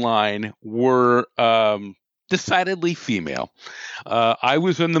online were decidedly female. I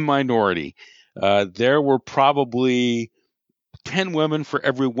was in the minority. There were probably 10 women for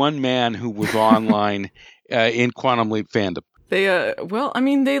every one man who was online in Quantum Leap fandom.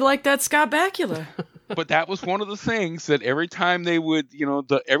 They like that Scott Bakula. but that was one of the things that every time they would,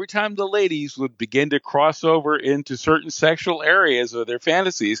 every time the ladies would begin to cross over into certain sexual areas of their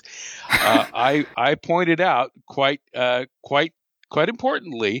fantasies, I pointed out quite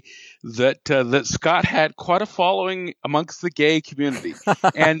importantly that Scott had quite a following amongst the gay community,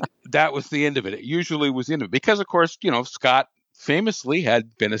 and that was the end of it. It usually was the end of it because, of course, Scott famously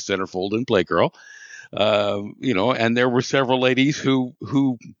had been a centerfold in Playgirl, and there were several ladies who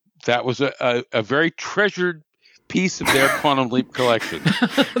that was a very treasured piece of their Quantum Leap collection.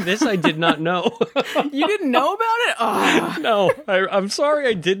 This I did not know. You didn't know about it? Oh. No, I'm sorry,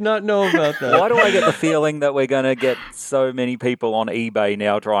 I did not know about that. Why do I get the feeling that we're going to get so many people on eBay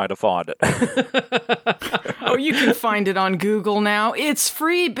now trying to find it? Oh, you can find it on Google now. It's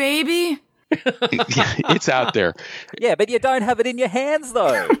free, baby. It's out there. Yeah, but you don't have it in your hands,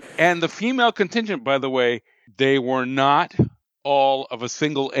 though. And the female contingent, by the way, they were not all of a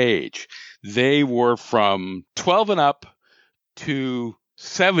single age. They were from 12 and up to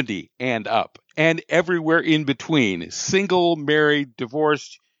 70 and up, and everywhere in between. Single, married,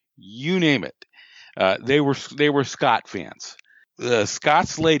 divorced, you name it. They were Scott fans.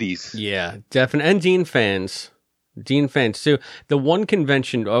 Scott's ladies. Yeah, definitely. And Dean fans. Dean fans, too. The one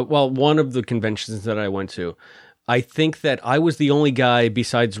convention, one of the conventions that I went to, I think that I was the only guy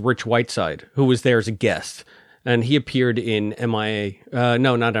besides Rich Whiteside who was there as a guest. And he appeared in MIA.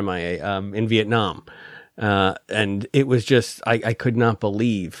 No, not MIA, in Vietnam. And it was just, I could not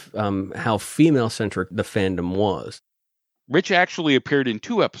believe how female-centric the fandom was. Rich actually appeared in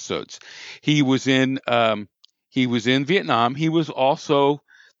 2 episodes. He was in Vietnam. He was also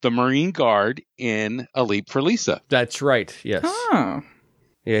the Marine Guard in A Leap for Lisa. That's right, yes. Oh.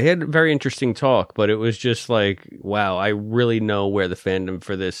 Yeah, he had a very interesting talk, but it was just like, wow, I really know where the fandom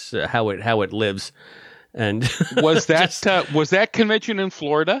for this, how it lives. And was that convention in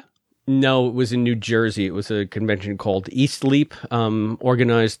Florida? No, it was in New Jersey. It was a convention called East Leap,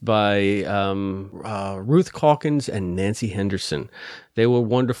 organized by Ruth Calkins and Nancy Henderson. They were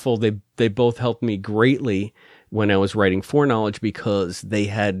wonderful. They both helped me greatly when I was writing Foreknowledge because they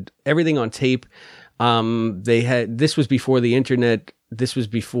had everything on tape. This was before the internet. This was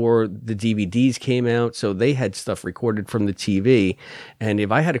before the DVDs came out, so they had stuff recorded from the TV. And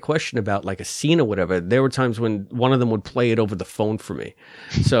if I had a question about like a scene or whatever, there were times when one of them would play it over the phone for me.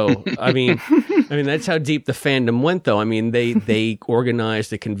 So, I mean, that's how deep the fandom went, though. I mean, they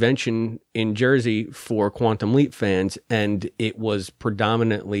organized a convention in Jersey for Quantum Leap fans, and it was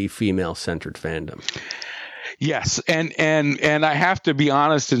predominantly female-centered fandom. Yes, and I have to be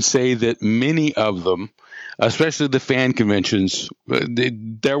honest and say that many of them, especially the fan conventions,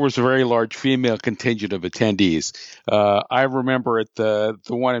 there was a very large female contingent of attendees. I remember at the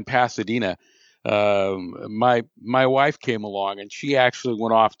one in Pasadena, my wife came along and she actually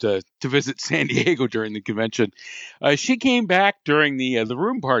went off to visit San Diego during the convention. She came back during the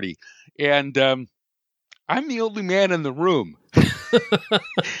room party, and I'm the only man in the room.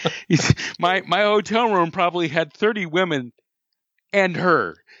 My hotel room probably had 30 women and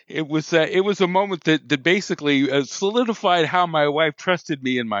her. It was a moment that basically solidified how my wife trusted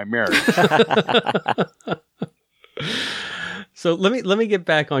me in my marriage. So let me get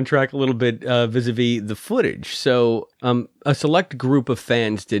back on track a little bit vis-a-vis the footage. So a select group of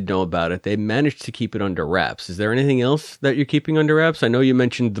fans did know about it. They managed to keep it under wraps. Is there anything else that you're keeping under wraps? I know you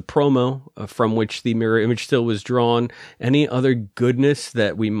mentioned the promo from which the mirror image still was drawn. Any other goodness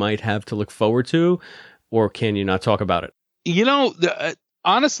that we might have to look forward to, or can you not talk about it?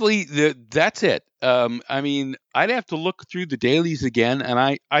 Honestly, that's it. I mean, I'd have to look through the dailies again, and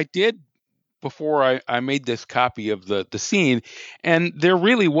I did before I made this copy of the scene, and there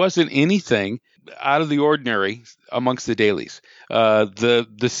really wasn't anything out of the ordinary amongst the dailies.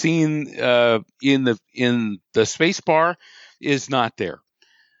 The scene in the space bar is not there.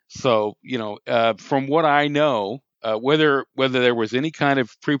 So from what I know, whether there was any kind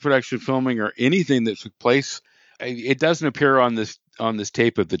of pre-production filming or anything that took place, it doesn't appear on this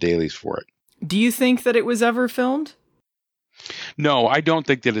tape of the dailies for it. Do you think that it was ever filmed? No, I don't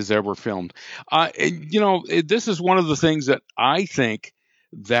think that it's ever filmed. This is one of the things that I think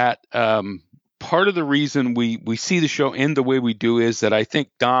that part of the reason we see the show end the way we do is that I think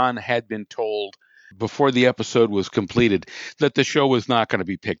Don had been told before the episode was completed that the show was not going to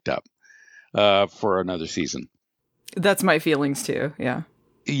be picked up for another season. That's my feelings too. Yeah.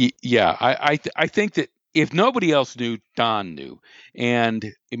 Yeah. I think that if nobody else knew, Don knew. And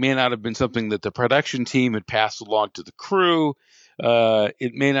it may not have been something that the production team had passed along to the crew.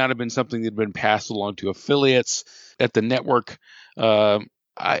 It may not have been something that had been passed along to affiliates at the network.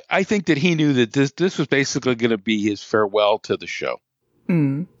 I think that he knew that this was basically going to be his farewell to the show.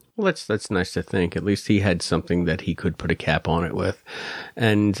 Mm. Well, that's nice to think. At least he had something that he could put a cap on it with.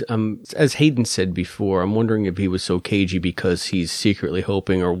 And as Hayden said before, I'm wondering if he was so cagey because he's secretly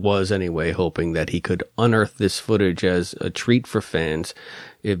hoping, or was anyway, hoping that he could unearth this footage as a treat for fans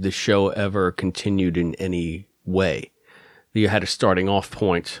if the show ever continued in any way. You had a starting off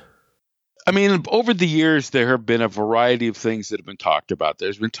point. I mean, over the years, there have been a variety of things that have been talked about.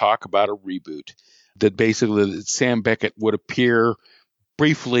 There's been talk about a reboot, that basically Sam Beckett would appear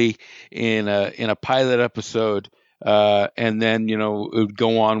briefly in a pilot episode, and then, it would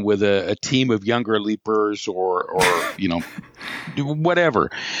go on with a team of younger leapers or whatever.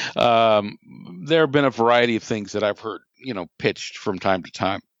 There have been a variety of things that I've heard, pitched from time to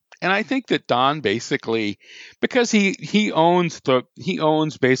time. And I think that Don basically, because he owns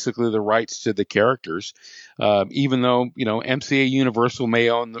basically the rights to the characters, even though, MCA Universal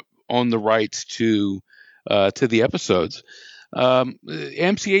may own the rights to the episodes.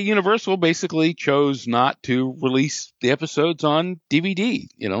 MCA Universal basically chose not to release the episodes on DVD.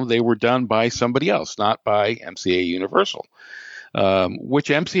 They were done by somebody else, not by MCA Universal, which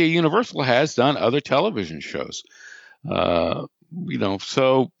MCA Universal has done other television shows. So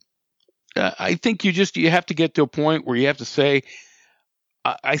I think you have to get to a point where you have to say,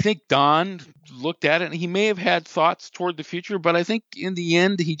 I think Don looked at it and he may have had thoughts toward the future, but I think in the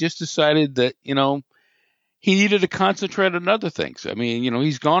end he just decided that, he needed to concentrate on other things. I mean,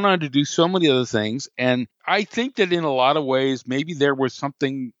 he's gone on to do so many other things. And I think that in a lot of ways, maybe there was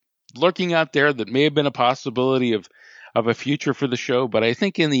something lurking out there that may have been a possibility of a future for the show. But I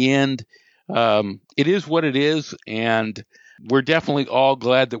think in the end, it is what it is. And we're definitely all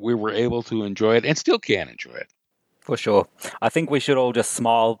glad that we were able to enjoy it and still can enjoy it. For sure. I think we should all just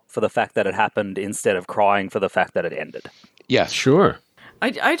smile for the fact that it happened instead of crying for the fact that it ended. Yes. Sure.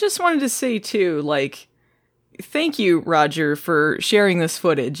 I just wanted to say, too, thank you, Roger, for sharing this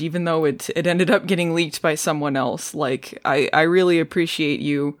footage, even though it ended up getting leaked by someone else. I really appreciate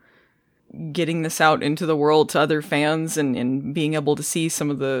you getting this out into the world to other fans and being able to see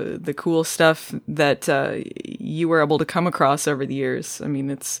some of the cool stuff that you were able to come across over the years. I mean,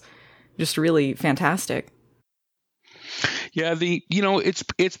 it's just really fantastic. Yeah,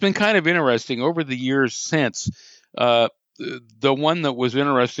 it's been kind of interesting over the years since. The one that was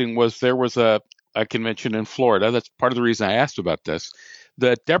interesting was there was a convention in Florida. That's part of the reason I asked about this.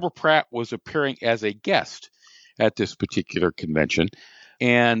 That Deborah Pratt was appearing as a guest at this particular convention,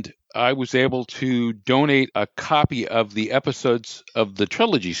 and I was able to donate a copy of the episodes of the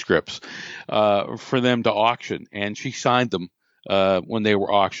trilogy scripts for them to auction, and she signed them when they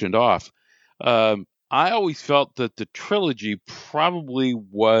were auctioned off. I always felt that the trilogy probably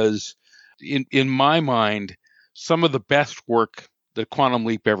was, in my mind, some of the best work that Quantum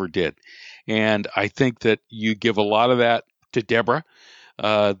Leap ever did. And I think that you give a lot of that to Deborah,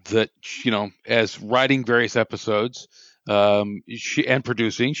 that, as writing various episodes and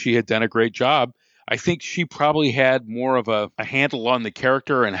producing, she had done a great job. I think she probably had more of a handle on the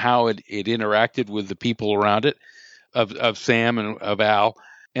character and how it interacted with the people around it, of Sam and of Al,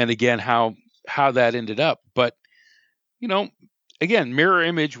 and again, how that ended up. But, again, Mirror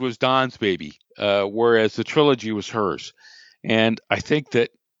Image was Don's baby, whereas the trilogy was hers. And I think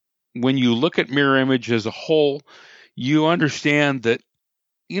that when you look at Mirror Image as a whole, you understand that,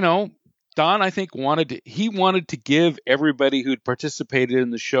 Don, I think, wanted to give everybody who'd participated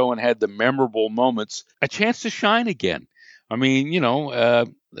in the show and had the memorable moments a chance to shine again. I mean,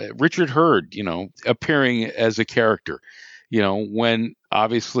 Richard Hurd, appearing as a character, when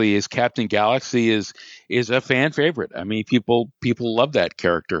obviously his Captain Galaxy is a fan favorite. I mean, people love that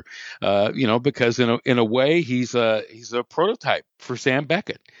character, because in a way he's a prototype for Sam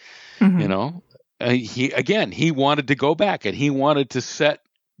Beckett. Mm-hmm. He wanted to go back and he wanted to set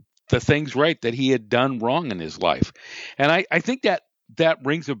the things right that he had done wrong in his life. And I think that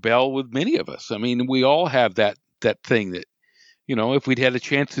rings a bell with many of us. I mean, we all have that thing that, if we'd had a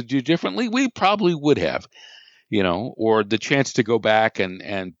chance to do differently, we probably would have, or the chance to go back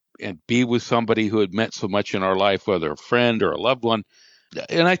and be with somebody who had meant so much in our life, whether a friend or a loved one.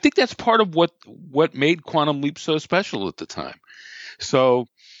 And I think that's part of what made Quantum Leap so special at the time. So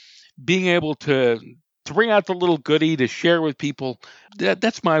being able to bring out the little goodie to share with people,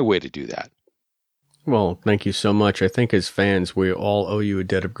 that's my way to do that. Well, thank you so much. I think as fans, we all owe you a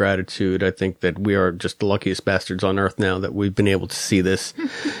debt of gratitude. I think that we are just the luckiest bastards on earth now that we've been able to see this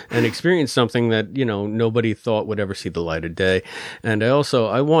and experience something that, nobody thought would ever see the light of day. And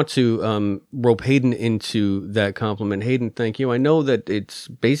I want to rope Hayden into that compliment. Hayden, thank you. I know that it's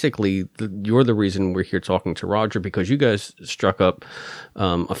basically you're the reason we're here talking to Roger, because you guys struck up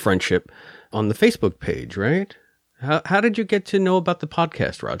a friendship on the Facebook page, right? How did you get to know about the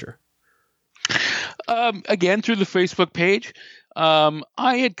podcast, Roger? Again, through the Facebook page.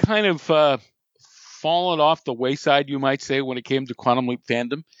 I had kind of fallen off the wayside, you might say, when it came to Quantum Leap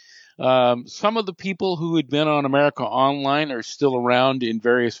fandom. Some of the people who had been on America Online are still around in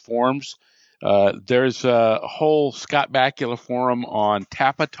various forms. There's a whole Scott Bakula forum on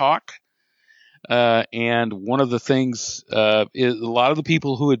Tappa Talk. And one of the things is a lot of the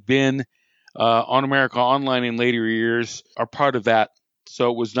people who had been on America Online in later years are part of that. So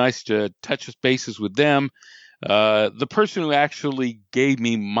it was nice to touch bases with them. The person who actually gave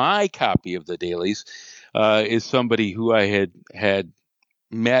me my copy of the dailies is somebody who I had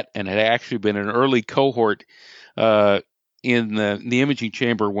met and had actually been an early cohort in the imaging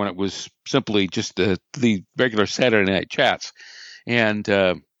chamber when it was simply just the regular Saturday night chats.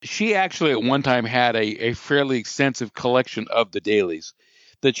 And she actually at one time had a fairly extensive collection of the dailies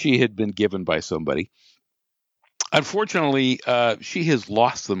that she had been given by somebody. Unfortunately, she has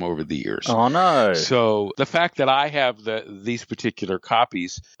lost them over the years. Oh, no. So the fact that I have these particular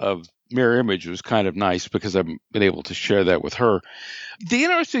copies of Mirror Image was kind of nice because I've been able to share that with her. The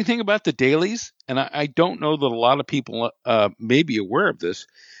interesting thing about the dailies, and I don't know that a lot of people may be aware of this,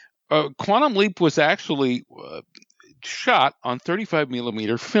 Quantum Leap was actually shot on 35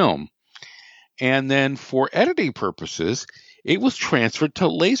 millimeter film. And then for editing purposes, it was transferred to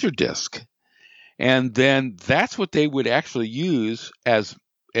Laserdisc. And then that's what they would actually use as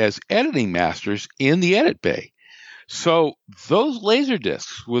editing masters in the edit bay. So those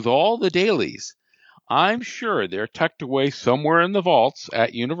Laserdiscs with all the dailies, I'm sure they're tucked away somewhere in the vaults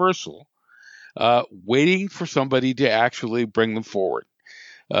at Universal, waiting for somebody to actually bring them forward.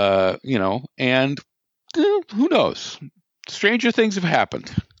 And who knows? Stranger things have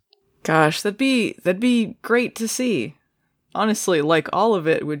happened. Gosh, that'd be great to see. Honestly, like all of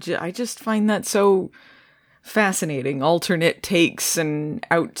it I just find that so fascinating. Alternate takes and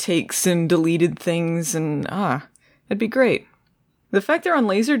outtakes and deleted things and it'd be great. The fact they're on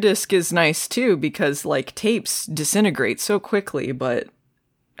Laserdisc is nice too because like tapes disintegrate so quickly, but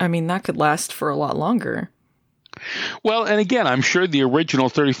I mean that could last for a lot longer. Well, and again, I'm sure the original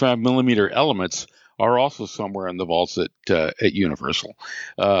 35 millimeter elements are also somewhere in the vaults at Universal.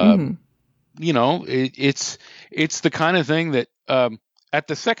 It's the kind of thing that at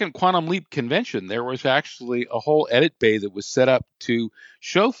the second Quantum Leap convention, there was actually a whole edit bay that was set up to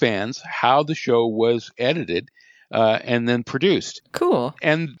show fans how the show was edited and then produced. Cool.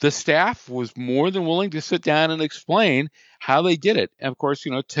 And the staff was more than willing to sit down and explain how they did it. And of course,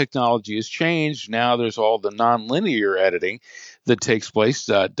 technology has changed. Now there's all the nonlinear editing that takes place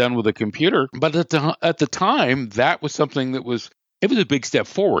done with a computer. But at the time, that was something it was a big step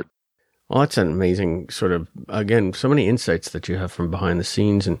forward. Well, that's an amazing sort of, again, so many insights that you have from behind the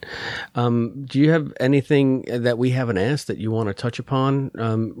scenes. And do you have anything that we haven't asked that you want to touch upon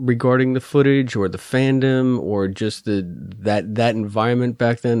regarding the footage or the fandom or just that environment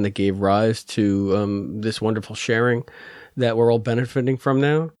back then that gave rise to this wonderful sharing that we're all benefiting from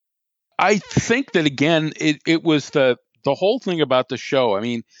now? I think that, again, it was the whole thing about the show. I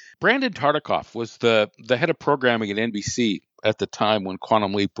mean, Brandon Tartikoff was the head of programming at NBC at the time when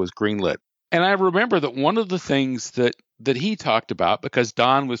Quantum Leap was greenlit. And I remember that one of the things that he talked about, because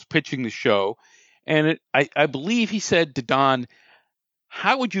Don was pitching the show, and I believe he said to Don,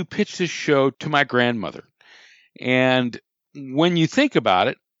 how would you pitch this show to my grandmother? And when you think about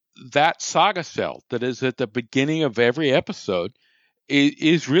it, that saga cell that is at the beginning of every episode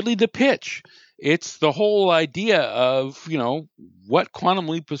is really the pitch. It's the whole idea of, what Quantum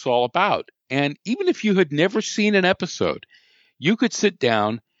Leap is all about. And even if you had never seen an episode, you could sit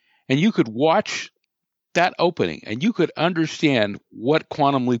down and you could watch that opening and you could understand what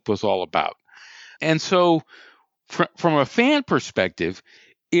Quantum Leap was all about. And so from a fan perspective,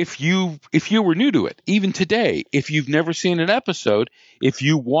 if you were new to it, even today, if you've never seen an episode, if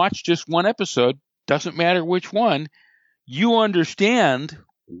you watch just one episode, doesn't matter which one, you understand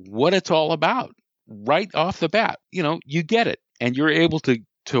what it's all about right off the bat. You get it and you're able to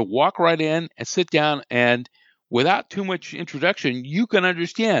walk right in and sit down and without too much introduction, you can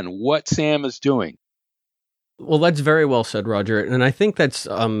understand what Sam is doing. Well, that's very well said, Roger. And I think that's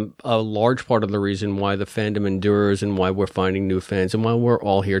a large part of the reason why the fandom endures and why we're finding new fans and why we're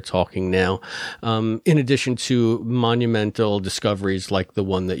all here talking now, in addition to monumental discoveries like the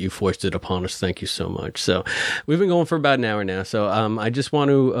one that you foisted upon us. Thank you so much. So we've been going for about an hour now. So I just want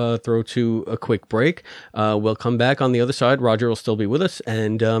to throw to a quick break. We'll come back on the other side. Roger will still be with us.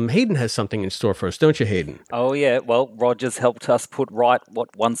 And Hayden has something in store for us, don't you, Hayden? Oh, yeah. Well, Roger's helped us put right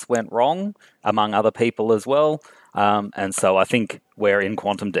what once went wrong, among other people as well. And so I think we're in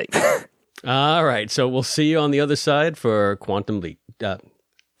quantum deep. All right. So we'll see you on the other side for Quantum Deep. Messed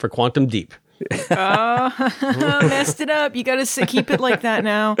it up. You got to keep it like that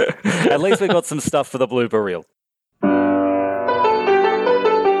now. At least we got some stuff for the blooper reel.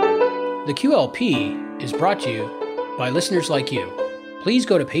 The QLP is brought to you by listeners like you. Please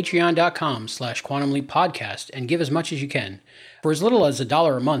go to patreon.com/Quantum Leap Podcast and give as much as you can. For as little as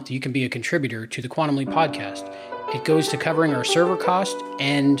 $1 a month, you can be a contributor to the Quantum Leap Podcast. It goes to covering our server cost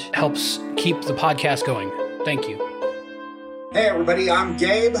and helps keep the podcast going. Thank you. Hey everybody, I'm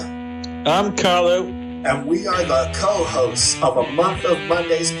Gabe. I'm Carlo. And we are the co-hosts of A Month of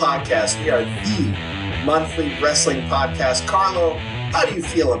Mondays podcast. We are the monthly wrestling podcast. Carlo, how do you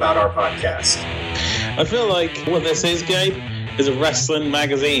feel about our podcast? I feel like what this is, Gabe, is a wrestling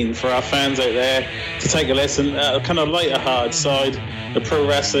magazine for our fans out there to take a listen at a kind of lighter hard side of pro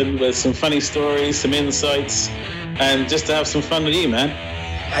wrestling with some funny stories, some insights, and just to have some fun with you, man.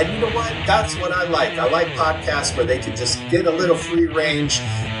 And you know what? That's what I like. I like podcasts where they can just get a little free range.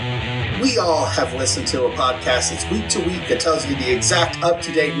 We all have listened to a podcast that's week to week that tells you the exact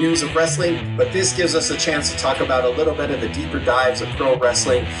up-to-date news of wrestling, but this gives us a chance to talk about a little bit of the deeper dives of pro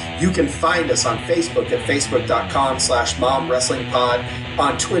wrestling. You can find us on Facebook at facebook.com/momwrestlingpod,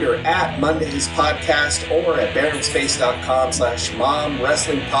 on Twitter at Mondays Podcast, or at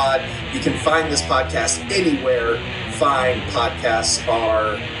baronspace.com/momwrestlingpod. You can find this podcast anywhere fine podcasts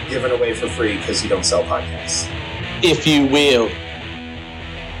are given away for free because you don't sell podcasts. If you will.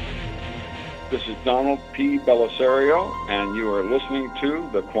 This is Donald P. Bellisario, and you are listening to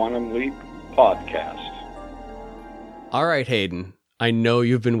the Quantum Leap Podcast. All right, Hayden. I know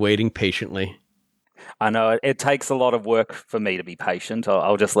you've been waiting patiently. I know. It takes a lot of work for me to be patient.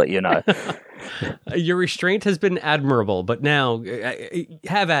 I'll just let you know. Your restraint has been admirable, but now,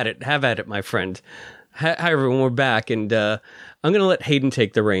 have at it. Have at it, my friend. Hi, everyone. We're back, and I'm going to let Hayden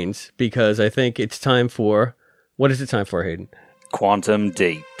take the reins, because I think it's time for... What is it time for, Hayden? Quantum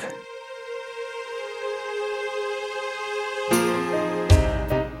Deep.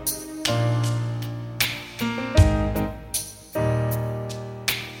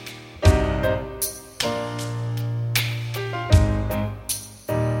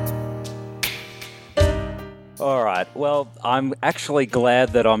 All right. Well, I'm actually glad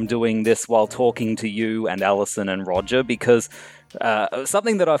that I'm doing this while talking to you and Allison and Roger, because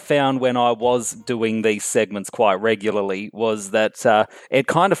something that I found when I was doing these segments quite regularly was that it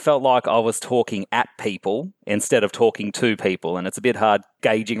kind of felt like I was talking at people instead of talking to people, and it's a bit hard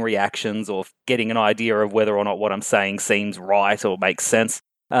gauging reactions or getting an idea of whether or not what I'm saying seems right or makes sense.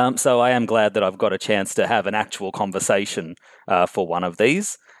 So I am glad that I've got a chance to have an actual conversation for one of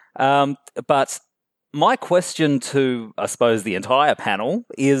these. But my question to, I suppose, the entire panel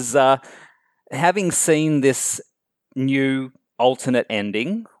is, having seen this new alternate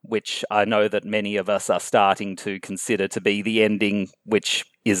ending, which I know that many of us are starting to consider to be the ending which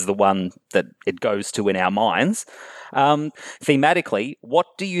is the one that it goes to in our minds, thematically, what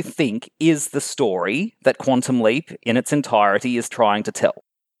do you think is the story that Quantum Leap in its entirety is trying to tell?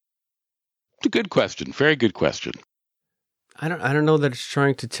 It's a good question. Very good question. I don't know that it's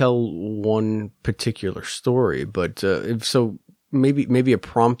trying to tell one particular story, but if so, maybe a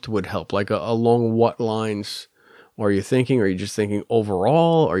prompt would help. Like along what lines are you thinking? Are you just thinking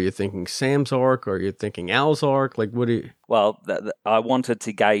overall? Are you thinking Sam's arc? Are you thinking Al's arc? Like, what do you? Well, I wanted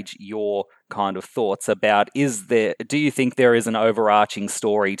to gauge your kind of thoughts about: do you think there is an overarching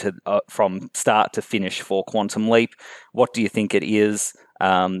story to from start to finish for Quantum Leap? What do you think it is?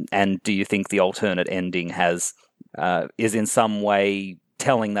 And do you think the alternate ending is in some way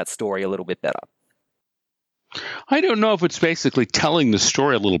telling that story a little bit better? I don't know if it's basically telling the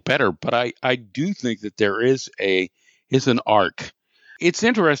story a little better, but I do think that there is an arc. It's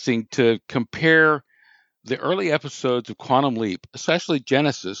interesting to compare the early episodes of Quantum Leap, especially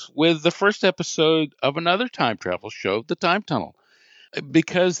Genesis, with the first episode of another time travel show, The Time Tunnel,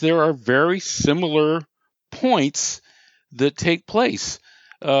 because there are very similar points that take place.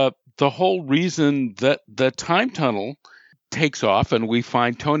 The whole reason that the Time Tunnel takes off and we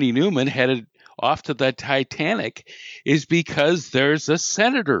find Tony Newman headed off to the Titanic is because there's a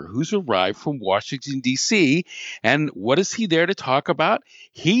senator who's arrived from Washington, D.C. And what is he there to talk about?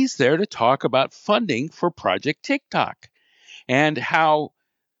 He's there to talk about funding for Project TikTok and how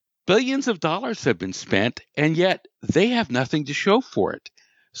billions of dollars have been spent, and yet they have nothing to show for it.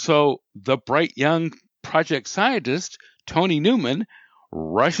 So the bright young project scientist, Tony Newman,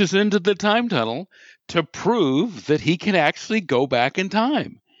 rushes into the time tunnel to prove that he can actually go back in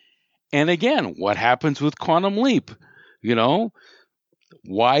time. And again, what happens with Quantum Leap? You know,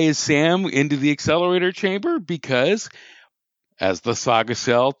 why is Sam into the accelerator chamber? Because as the saga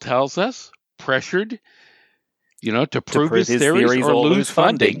cell tells us, pressured, to prove his theories or lose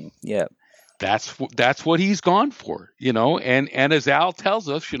funding. Yeah. That's what he's gone for, and as Al tells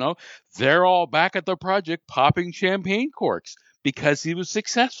us, they're all back at the project popping champagne corks because he was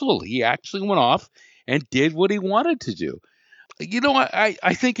successful. He actually went off and did what he wanted to do.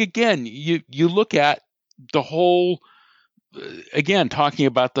 I think, again, you look at the whole, again, talking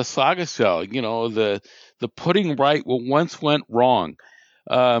about the saga cell, the putting right what once went wrong.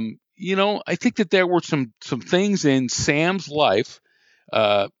 I think that there were some things in Sam's life,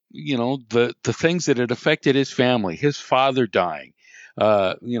 the things that had affected his family, his father dying,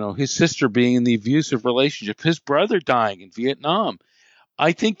 his sister being in the abusive relationship, his brother dying in Vietnam.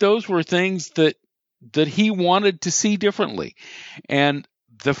 I think those were things that he wanted to see differently. And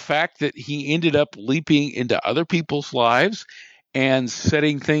the fact that he ended up leaping into other people's lives and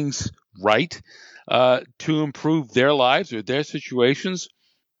setting things right to improve their lives or their situations,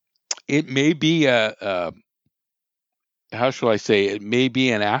 it may be it may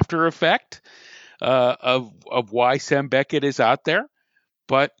be an after effect of why Sam Beckett is out there.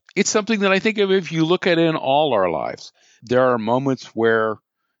 But it's something that I think of if you look at it in all our lives. There are moments where,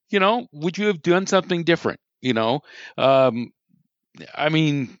 would you have done something different?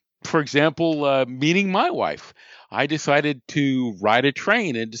 For example, meeting my wife, I decided to ride a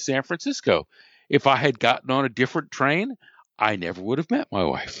train into San Francisco. If I had gotten on a different train, I never would have met my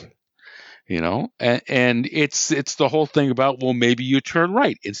wife. And it's the whole thing about, well, maybe you turn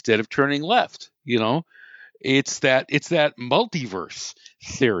right instead of turning left. It's that multiverse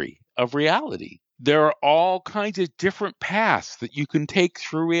theory of reality. There are all kinds of different paths that you can take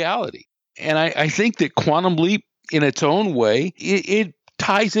through reality. And I think that Quantum Leap, in its own way, it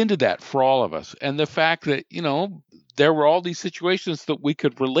ties into that for all of us. And the fact that, there were all these situations that we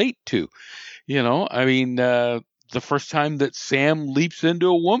could relate to. The first time that Sam leaps into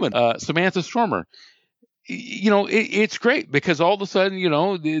a woman, Samantha Stormer, it's great because all of a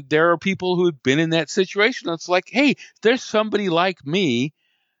sudden, there are people who have been in that situation. It's like, hey, there's somebody like me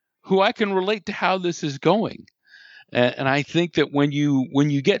who I can relate to how this is going. And I think that when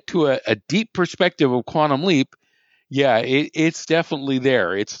you get to a deep perspective of Quantum Leap, yeah, it's definitely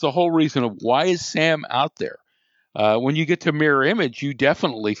there. It's the whole reason of why is Sam out there. When you get to Mirror Image, you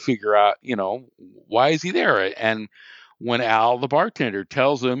definitely figure out, why is he there? And when Al, the bartender,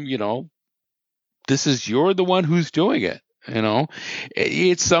 tells him, you're the one who's doing it,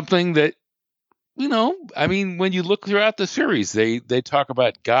 it's something that, when you look throughout the series, they talk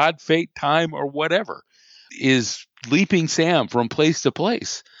about God, fate, time, or whatever is leaping Sam from place to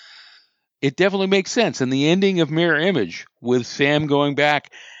place. It definitely makes sense. And the ending of Mirror Image with Sam going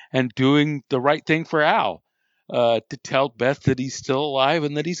back and doing the right thing for Al, to tell Beth that he's still alive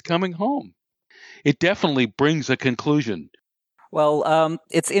and that he's coming home. It definitely brings a conclusion. Well,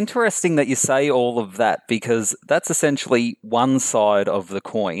 it's interesting that you say all of that because that's essentially one side of the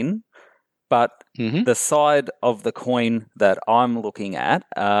coin. But the side of the coin that I'm looking at,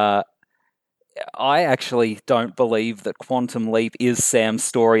 I actually don't believe that Quantum Leap is Sam's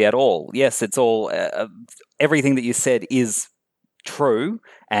story at all. Yes, it's all everything that you said is true,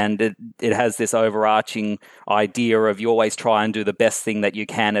 and it has this overarching idea of you always try and do the best thing that you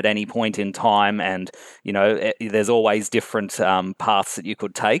can at any point in time, and there's always different paths that you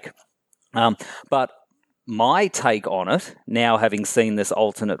could take. But my take on it, now having seen this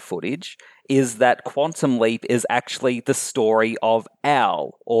alternate footage, is that Quantum Leap is actually the story of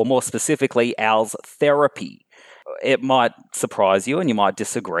Al, or more specifically, Al's therapy. It might surprise you and you might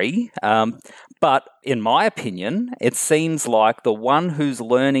disagree, but in my opinion, it seems like the one who's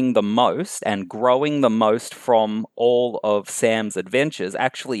learning the most and growing the most from all of Sam's adventures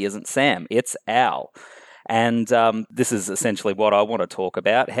actually isn't Sam, it's Al. And this is essentially what I want to talk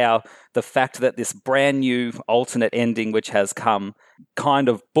about, how the fact that this brand new alternate ending which has come kind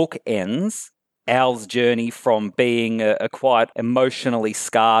of bookends Al's journey from being a quite emotionally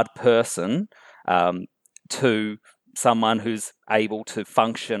scarred person to someone who's able to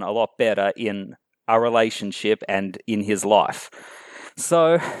function a lot better in a relationship and in his life.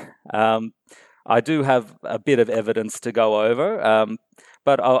 So I do have a bit of evidence to go over,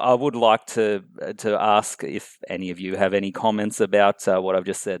 but I would like to ask if any of you have any comments about what I've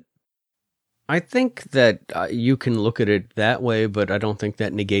just said. I think that you can look at it that way, but I don't think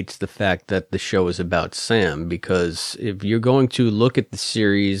that negates the fact that the show is about Sam, because if you're going to look at the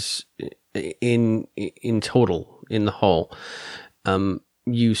series in total, in the whole,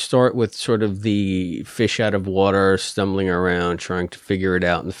 you start with sort of the fish out of water, stumbling around, trying to figure it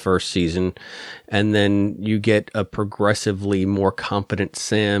out in the first season. And then you get a progressively more competent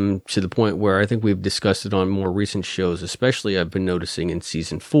Sam to the point where I think we've discussed it on more recent shows, especially I've been noticing in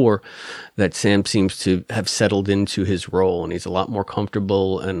season 4 that Sam seems to have settled into his role, and he's a lot more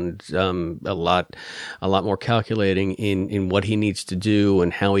comfortable and a lot more calculating in what he needs to do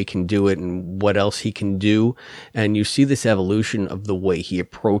and how he can do it and what else he can do. And you see this evolution of the way he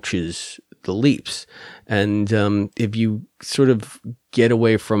approaches the leaps. And if you sort of get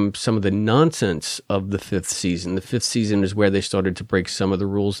away from some of the nonsense of the 5th season is where they started to break some of the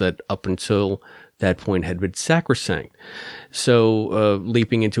rules that up until that point had been sacrosanct. So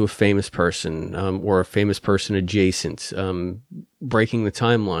leaping into a famous person or a famous person adjacent, breaking the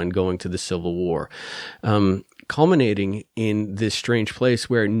timeline, going to the Civil War, culminating in this strange place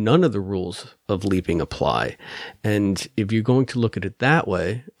where none of the rules of leaping apply. And if you're going to look at it that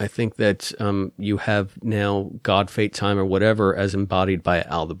way, I think that you have now God, fate, time, or whatever as embodied by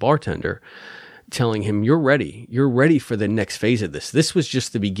Al the bartender, telling him, you're ready for the next phase of this. This was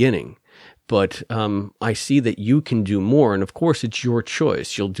just the beginning. But I see that you can do more. And of course, it's your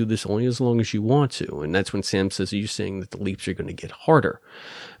choice. You'll do this only as long as you want to. And that's when Sam says, are you saying that the leaps are going to get harder?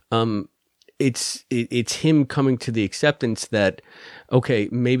 It's him coming to the acceptance that, okay,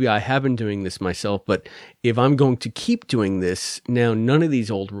 maybe I have been doing this myself, but if I'm going to keep doing this, now none of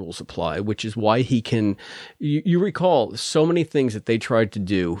these old rules apply, which is why he can, you recall so many things that they tried to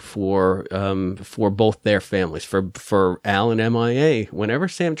do for both their families, for Al and MIA. Whenever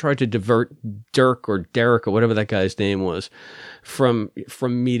Sam tried to divert Dirk or Derek or whatever that guy's name was from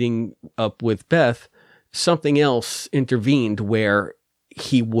meeting up with Beth, something else intervened where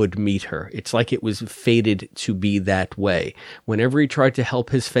he would meet her. It's like it was fated to be that way. Whenever he tried to help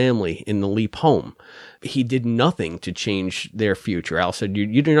his family in the leap home, he did nothing to change their future. Al said,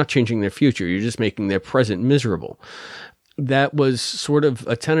 you're not changing their future. You're just making their present miserable. That was sort of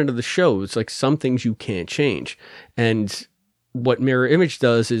a tenet of the show. It's like some things you can't change. And what Mirror Image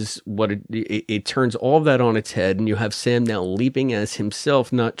does is it turns all of that on its head, and you have Sam now leaping as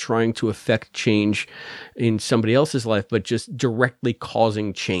himself, not trying to affect change in somebody else's life, but just directly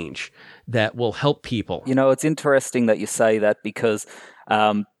causing change that will help people. You know, it's interesting that you say that because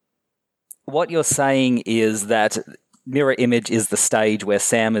what you're saying is that Mirror Image is the stage where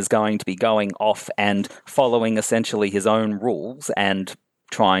Sam is going to be going off and following essentially his own rules and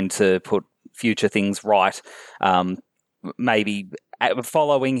trying to put future things right, maybe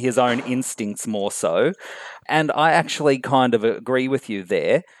following his own instincts more so. And I actually kind of agree with you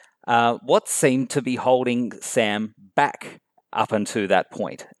there. What seemed to be holding Sam back up until that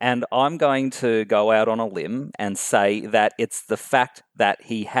point? And I'm going to go out on a limb and say that it's the fact that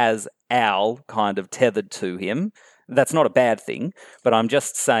he has Al kind of tethered to him. That's not a bad thing, but I'm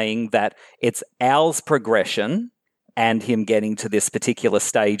just saying that it's Al's progression and him getting to this particular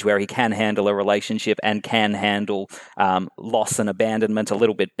stage where he can handle a relationship and can handle loss and abandonment a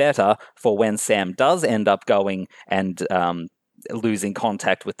little bit better for when Sam does end up going and losing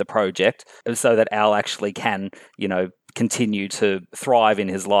contact with the project, so that Al actually can, continue to thrive in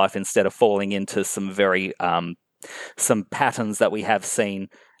his life instead of falling into some very some patterns that we have seen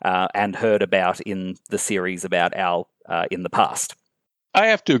and heard about in the series about Al in the past. I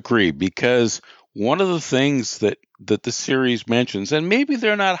have to agree, because one of the things that the series mentions, and maybe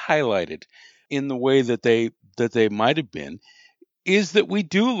they're not highlighted in the way that they might have been, is that we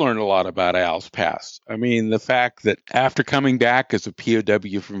do learn a lot about Al's past. I mean, the fact that after coming back as a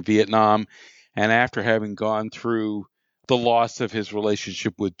POW from Vietnam and after having gone through the loss of his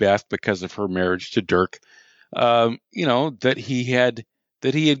relationship with Beth because of her marriage to Dirk, that he had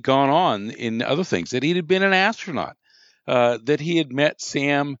gone on in other things, that he had been an astronaut, that he had met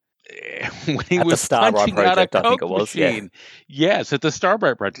Sam when he was punching out a Coke machine. Yeah. Yes, at the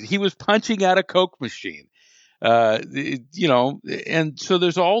Starbright Project. He was punching out a Coke machine. And so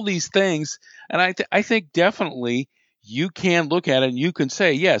there's all these things. And I think definitely you can look at it and you can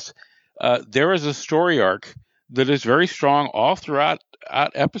say, yes, there is a story arc that is very strong all throughout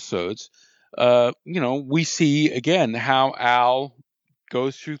episodes. We see, again, how Al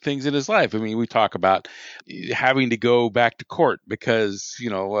goes through things in his life. I mean, we talk about having to go back to court because,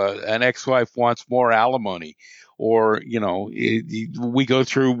 an ex-wife wants more alimony, or, we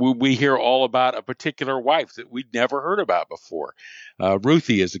hear all about a particular wife that we'd never heard about before.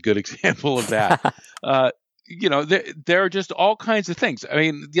 Ruthie is a good example of that. There are just all kinds of things. I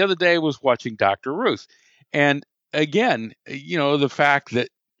mean, the other day I was watching Dr. Ruth, and again, the fact that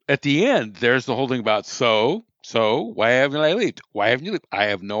at the end, there's the whole thing about, so why haven't I leaped? Why haven't you leaped? I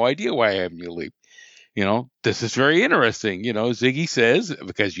have no idea why haven't you leaped. this is very interesting. Ziggy says,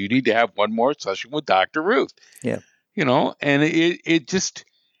 because you need to have one more session with Dr. Ruth. Yeah. And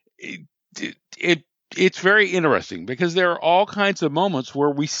it's very interesting because there are all kinds of moments where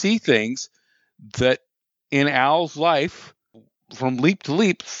we see things that in Al's life, from leap to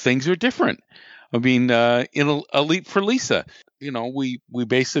leap, things are different. I mean, in a leap for Lisa, we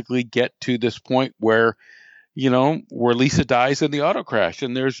basically get to this point where Lisa dies in the auto crash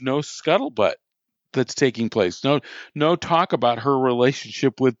and there's no scuttlebutt that's taking place. No talk about her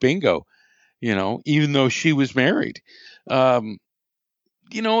relationship with Bingo, even though she was married. I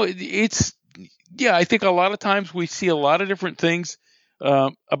think a lot of times we see a lot of different things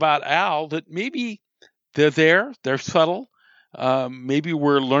about Al that maybe they're subtle. Maybe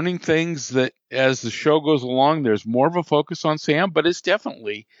we're learning things that as the show goes along, there's more of a focus on Sam, but it's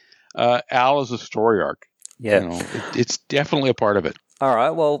definitely Al as a story arc. Yeah. It's definitely a part of it. All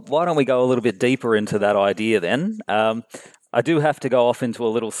right. Well, why don't we go a little bit deeper into that idea then? I do have to go off into a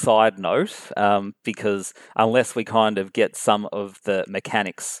little side note because unless we kind of get some of the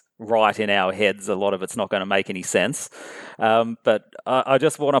mechanics right in our heads, a lot of it's not going to make any sense. But I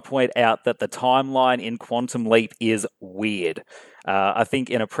just want to point out that the timeline in Quantum Leap is weird. I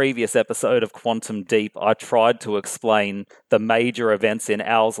think in a previous episode of Quantum Deep, I tried to explain the major events in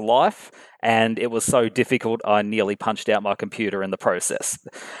Al's life, and it was so difficult I nearly punched out my computer in the process.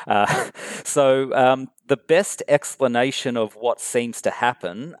 So the best explanation of what seems to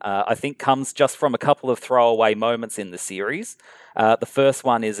happen, I think, comes just from a couple of throwaway moments in the series. The first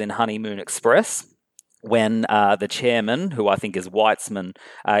one is in Honeymoon Express, when the chairman, who I think is Weitzman,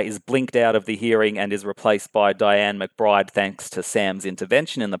 is blinked out of the hearing and is replaced by Diane McBride thanks to Sam's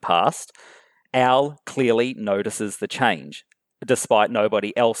intervention in the past. Al clearly notices the change, despite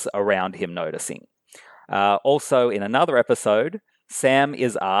nobody else around him noticing. Also, in another episode, Sam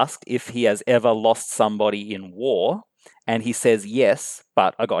is asked if he has ever lost somebody in war, and he says yes,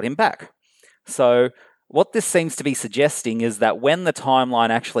 but I got him back. So what this seems to be suggesting is that when the timeline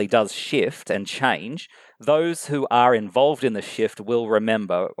actually does shift and change, those who are involved in the shift will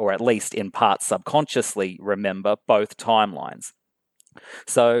remember, or at least in part subconsciously remember, both timelines.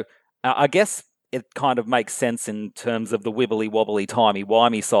 So I guess it kind of makes sense in terms of the wibbly-wobbly,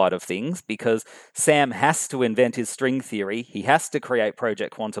 timey-wimey side of things, because Sam has to invent his string theory, he has to create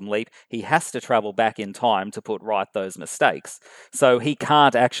Project Quantum Leap, he has to travel back in time to put right those mistakes. So he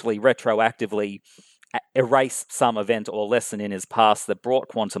can't actually retroactively erase some event or lesson in his past that brought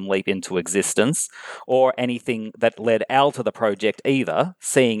Quantum Leap into existence, or anything that led Al to the project either,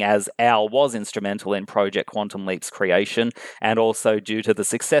 seeing as Al was instrumental in Project Quantum Leap's creation, and also due to the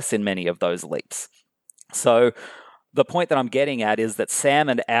success in many of those leaps. So the point that I'm getting at is that Sam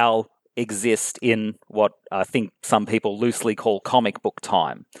and Al exist in what I think some people loosely call comic book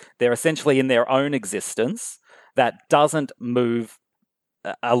time. They're essentially in their own existence that doesn't move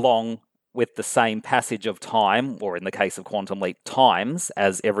along with the same passage of time, or in the case of Quantum Leap, times,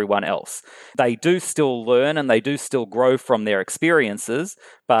 as everyone else. They do still learn and they do still grow from their experiences,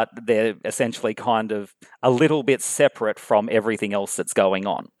 but they're essentially kind of a little bit separate from everything else that's going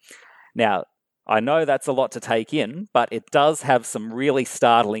on. Now, I know that's a lot to take in, but it does have some really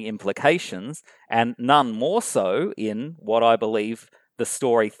startling implications, and none more so in what I believe the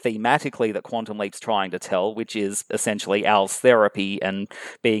story thematically that Quantum Leap's trying to tell, which is essentially Al's therapy and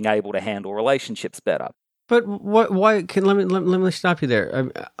being able to handle relationships better. But why? Let me stop you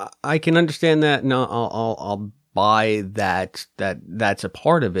there. I can understand that. No, I'll buy that that's a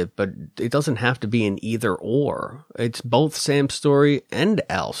part of it, but it doesn't have to be an either or. It's both Sam's story and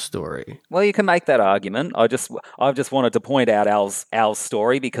Al's story. Well, you can make that argument. I've just wanted to point out Al's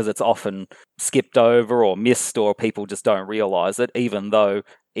story because it's often skipped over or missed, or people just don't realize it, even though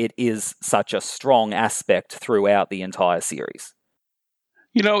it is such a strong aspect throughout the entire series.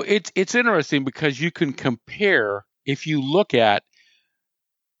 You know, it's interesting because you can compare, if you look at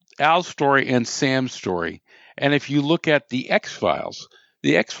Al's story and Sam's story, and if you look at the X-Files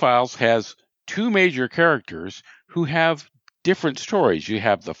has two major characters who have different stories. You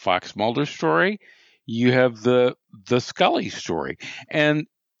have the Fox Mulder story, you have the Scully story, and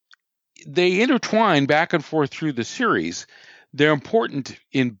they intertwine back and forth through the series. They're important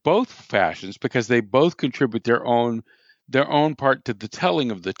in both fashions because they both contribute their own part to the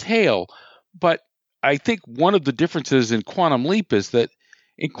telling of the tale. But I think one of the differences in Quantum Leap is that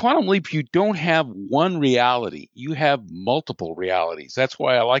in Quantum Leap, you don't have one reality. You have multiple realities. That's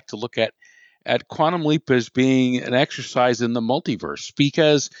why I like to look at Quantum Leap as being an exercise in the multiverse.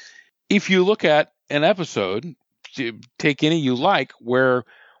 Because if you look at an episode, take any you like, where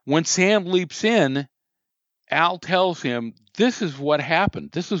when Sam leaps in, Al tells him, this is what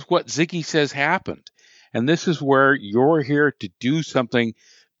happened. This is what Ziggy says happened. And this is where you're here to do something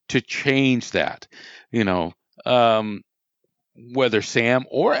to change that. Whether Sam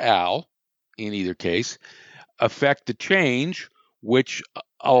or Al, in either case, affect the change, which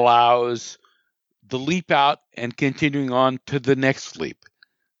allows the leap out and continuing on to the next leap.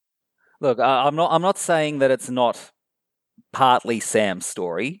 Look, I'm not saying that it's not partly Sam's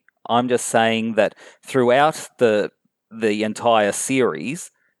story. I'm just saying that throughout the entire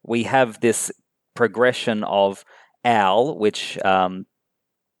series, we have this progression of Al, which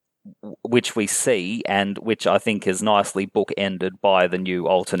we see, and which I think is nicely bookended by the new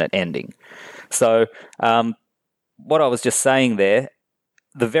alternate ending. So, what I was just saying there,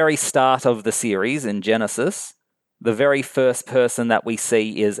 the very start of the series in Genesis, the very first person that we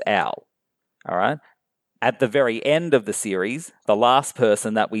see is Al. All right? At the very end of the series, the last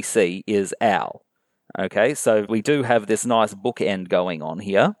person that we see is Al. Okay, so we do have this nice bookend going on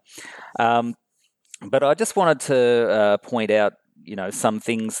here. But I just wanted to point out, some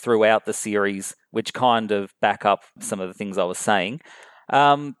things throughout the series which kind of back up some of the things I was saying.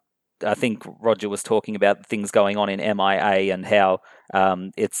 I think Roger was talking about things going on in MIA and how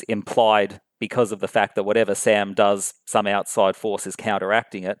it's implied because of the fact that whatever Sam does, some outside force is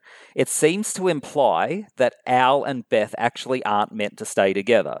counteracting it. It seems to imply that Al and Beth actually aren't meant to stay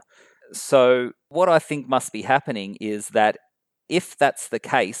together. So what I think must be happening is that if that's the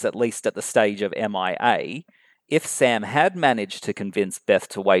case, at least at the stage of MIA, if Sam had managed to convince Beth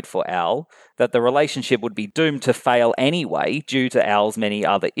to wait for Al, that the relationship would be doomed to fail anyway due to Al's many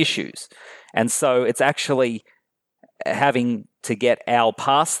other issues. And so it's actually having to get Al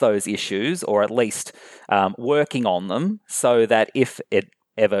past those issues, or at least working on them, so that if it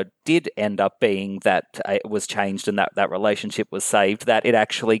ever did end up being that it was changed and that relationship was saved, that it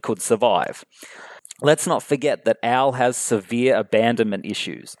actually could survive. Let's not forget that Al has severe abandonment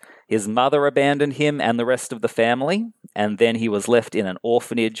issues. His mother abandoned him and the rest of the family, and then he was left in an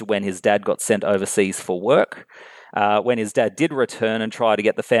orphanage when his dad got sent overseas for work. When his dad did return and try to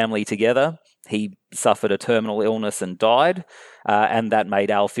get the family together, he suffered a terminal illness and died, and that made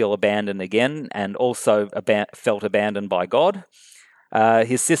Al feel abandoned again, and also felt abandoned by God.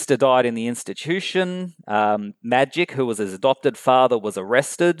 His sister died in the institution. Magic, who was his adopted father, was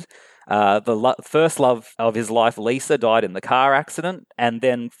arrested. The first love of his life, Lisa, died in the car accident. And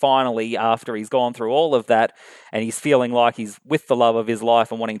then finally, after he's gone through all of that and he's feeling like he's with the love of his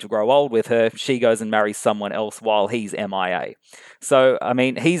life and wanting to grow old with her, she goes and marries someone else while he's MIA. So, I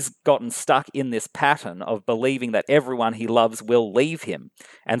mean, he's gotten stuck in this pattern of believing that everyone he loves will leave him.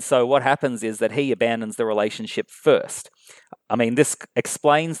 And so what happens is that he abandons the relationship first. I mean, this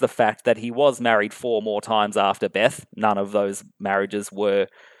explains the fact that he was married 4 more times after Beth. None of those marriages were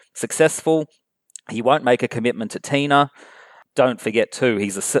successful. He won't make a commitment to Tina. Don't forget too,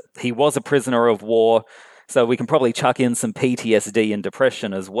 he was a prisoner of war, so we can probably chuck in some PTSD and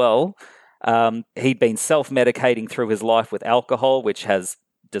depression as well. He'd been self-medicating through his life with alcohol, which has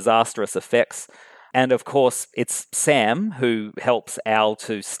disastrous effects. And of course, it's Sam who helps Al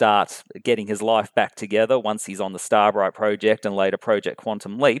to start getting his life back together once he's on the Starbright Project and later Project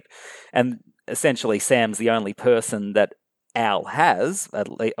Quantum Leap. And essentially, Sam's the only person that Al has,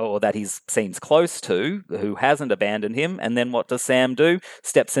 or that he seems close to, who hasn't abandoned him. And then what does Sam do?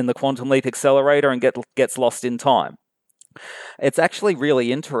 Steps in the Quantum Leap accelerator and gets lost in time. It's actually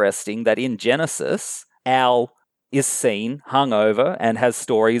really interesting that in Genesis, Al is seen hungover and has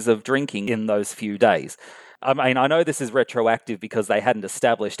stories of drinking in those few days. I mean, I know this is retroactive because they hadn't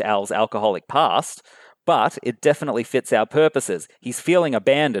established Al's alcoholic past, but it definitely fits our purposes. He's feeling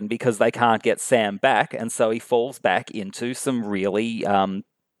abandoned because they can't get Sam back, and so he falls back into some really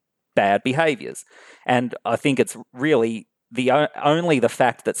bad behaviors. And I think it's really only the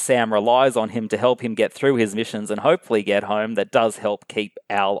fact that Sam relies on him to help him get through his missions and hopefully get home that does help keep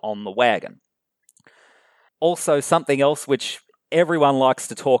Al on the wagon. Also, something else which everyone likes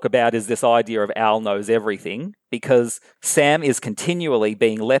to talk about is this idea of Al knows everything, because Sam is continually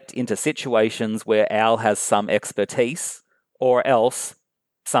being leapt into situations where Al has some expertise, or else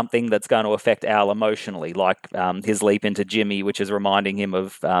something that's going to affect Al emotionally, like his leap into Jimmy, which is reminding him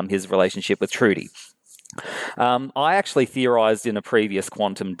of his relationship with Trudy. I actually theorized in a previous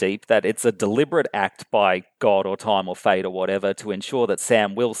Quantum Deep that it's a deliberate act by God or time or fate or whatever to ensure that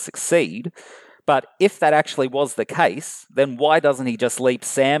Sam will succeed. But if that actually was the case, then why doesn't he just leap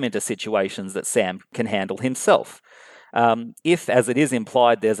Sam into situations that Sam can handle himself? If, as it is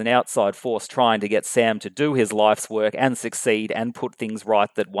implied, there's an outside force trying to get Sam to do his life's work and succeed and put things right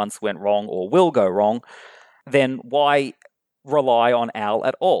that once went wrong or will go wrong, then why rely on Al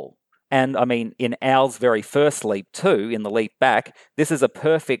at all? And I mean, in Al's very first leap too, in the leap back, this is a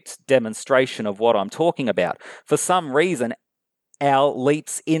perfect demonstration of what I'm talking about. For some reason, Al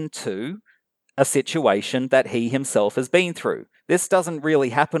leaps into a situation that he himself has been through. This doesn't really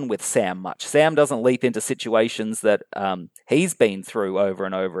happen with Sam much. Sam doesn't leap into situations that he's been through over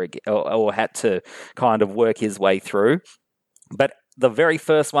and over again, or had to kind of work his way through. But the very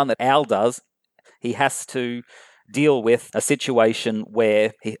first one that Al does, he has to deal with a situation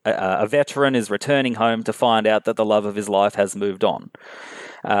where a veteran is returning home to find out that the love of his life has moved on.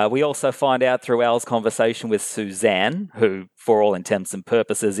 We also find out through Al's conversation with Suzanne, who, for all intents and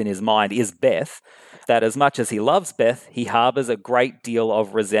purposes in his mind, is Beth, that as much as he loves Beth, he harbours a great deal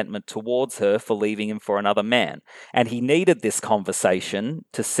of resentment towards her for leaving him for another man. And he needed this conversation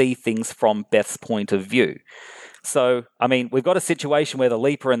to see things from Beth's point of view. So, I mean, we've got a situation where the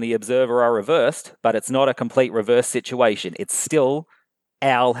Leaper and the Observer are reversed, but it's not a complete reverse situation. It's still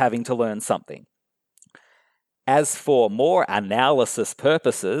Al having to learn something. As for more analysis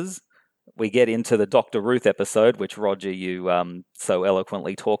purposes, we get into the Dr. Ruth episode, which, Roger, you so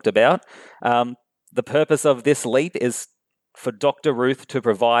eloquently talked about. The purpose of this leap is for Dr. Ruth to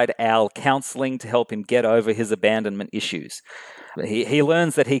provide Al counselling to help him get over his abandonment issues. He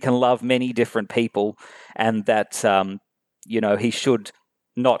learns that he can love many different people and that, he should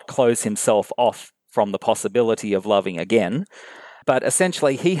not close himself off from the possibility of loving again. But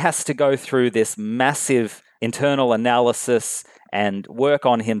essentially, he has to go through this massive internal analysis and work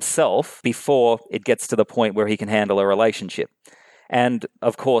on himself before it gets to the point where he can handle a relationship. And,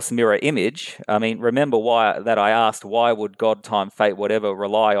 of course, mirror image. I mean, remember that I asked why would God, time, fate, whatever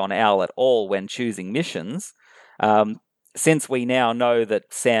rely on Al at all when choosing missions? Since we now know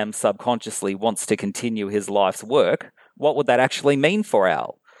that Sam subconsciously wants to continue his life's work, what would that actually mean for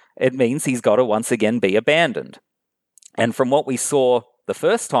Al? It means he's got to once again be abandoned. And from what we saw the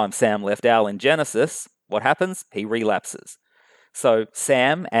first time Sam left Al in Genesis, what happens? He relapses. So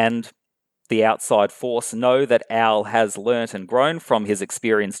Sam and the outside force know that Al has learnt and grown from his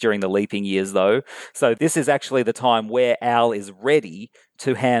experience during the leaping years, though. So this is actually the time where Al is ready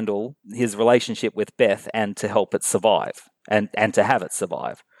to handle his relationship with Beth and to help it survive and to have it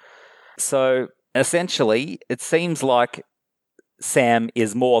survive. So essentially, it seems like Sam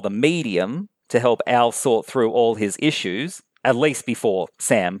is more the medium to help Al sort through all his issues, at least before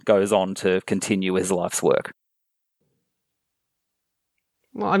Sam goes on to continue his life's work.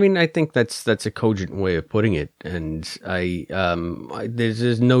 Well, I mean, I think that's a cogent way of putting it, and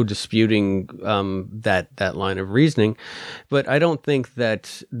there's no disputing that line of reasoning, but I don't think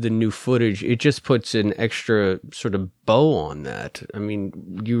that the new footage, it just puts an extra sort of bow on that. I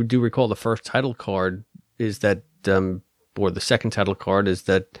mean, you do recall the first title card is that, or the second title card is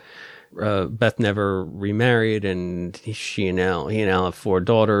that Beth never remarried, and he and Al have 4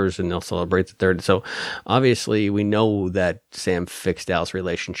 daughters, and they'll celebrate the 3rd. So obviously we know that Sam fixed Al's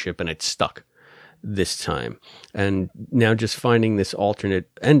relationship and it stuck this time. And now just finding this alternate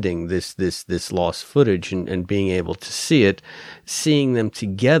ending, this lost footage and being able to see it, seeing them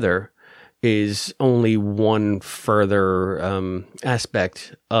together is only one further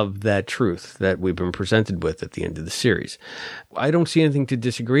aspect of that truth that we've been presented with at the end of the series. I don't see anything to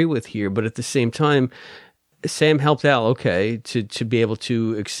disagree with here, but at the same time, Sam helped Al, okay, to be able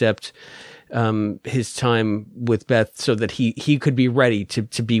to accept his time with Beth so that he could be ready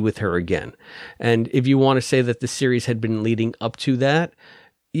to be with her again. And if you want to say that the series had been leading up to that,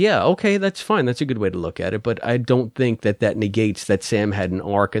 yeah, okay, that's fine. That's a good way to look at it. But I don't think that negates that Sam had an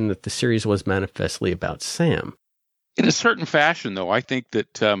arc and that the series was manifestly about Sam. In a certain fashion, though, I think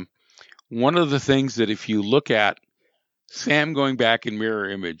that one of the things that if you look at Sam going back in mirror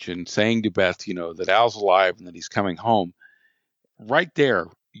image and saying to Beth, that Al's alive and that he's coming home, right there,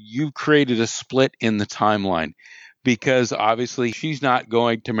 you've created a split in the timeline because obviously she's not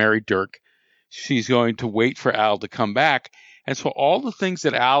going to marry Dirk. She's going to wait for Al to come back. And so all the things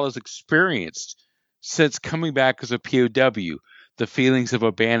that Al has experienced since coming back as a POW, the feelings of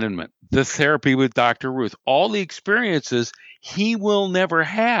abandonment, the therapy with Dr. Ruth, all the experiences he will never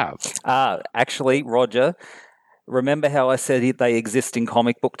have. Actually, Roger, remember how I said they exist in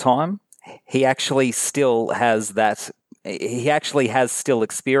comic book time? He actually still has that. He actually has still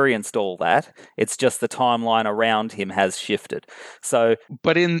experienced all that. It's just the timeline around him has shifted. So,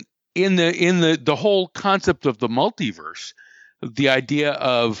 but in the whole concept of the multiverse, the idea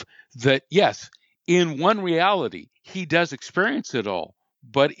of that, yes, in one reality, he does experience it all.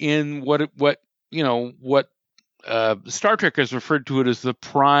 But in what Star Trek has referred to it as the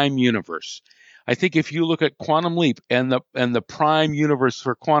prime universe. I think if you look at Quantum Leap and the prime universe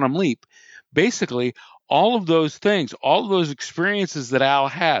for Quantum Leap, basically all of those things, all of those experiences that Al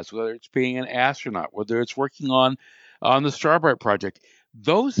has, whether it's being an astronaut, whether it's working on the Starbright project,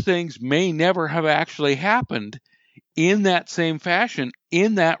 those things may never have actually happened in that same fashion,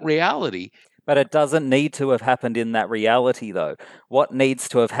 in that reality. But it doesn't need to have happened in that reality, though. What needs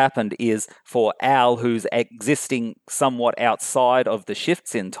to have happened is for Al, who's existing somewhat outside of the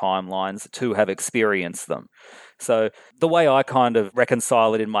shifts in timelines, to have experienced them. So the way I kind of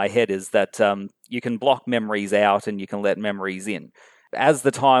reconcile it in my head is that you can block memories out and you can let memories in. As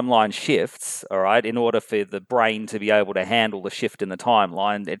the timeline shifts, all right, in order for the brain to be able to handle the shift in the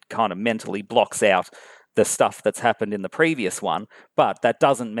timeline, it kind of mentally blocks out the stuff that's happened in the previous one, but that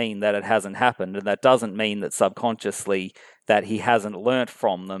doesn't mean that it hasn't happened, and that doesn't mean that subconsciously that he hasn't learnt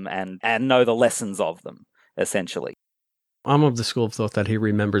from them and know the lessons of them, essentially. I'm of the school of thought that he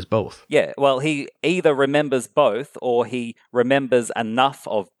remembers both. Yeah, well, he either remembers both or he remembers enough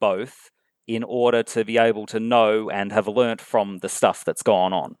of both in order to be able to know and have learnt from the stuff that's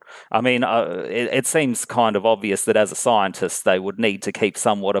gone on. I mean, it seems kind of obvious that as a scientist, they would need to keep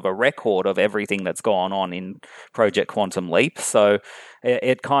somewhat of a record of everything that's gone on in Project Quantum Leap. So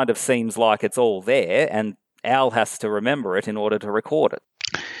it kind of seems like it's all there, and Al has to remember it in order to record it.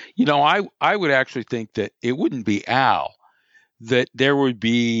 You know, I would actually think that it wouldn't be Al, that there would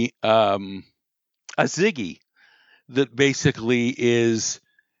be a Ziggy that basically is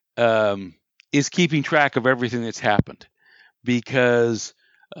keeping track of everything that's happened, because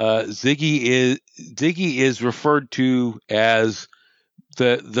Ziggy is referred to as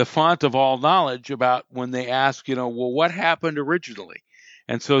the font of all knowledge about when they ask, well, what happened originally?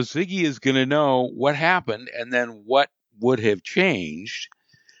 And so Ziggy is going to know what happened and then what would have changed,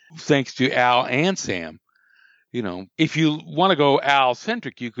 thanks to Al and Sam. If you want to go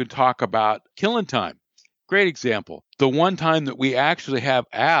Al-centric, you could talk about Killing Time. Great example. The one time that we actually have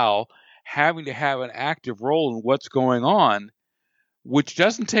Al having to have an active role in what's going on, which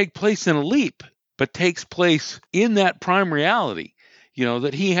doesn't take place in a leap, but takes place in that prime reality,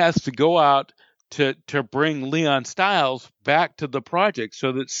 that he has to go out to bring Leon Stiles back to the project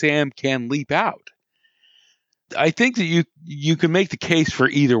so that Sam can leap out. I think that you can make the case for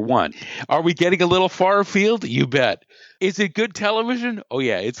either one. Are we getting a little far afield? You bet. Is it good television? Oh,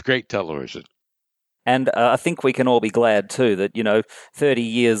 yeah, it's great television. And I think we can all be glad, too, that, 30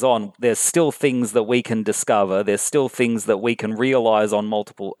 years on, there's still things that we can discover. There's still things that we can realize on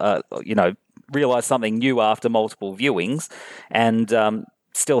multiple, realize something new after multiple viewings, and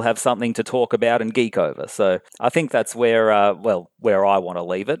still have something to talk about and geek over. So I think that's where I want to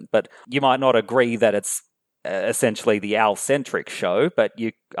leave it. But you might not agree that it's essentially the Al-centric show, but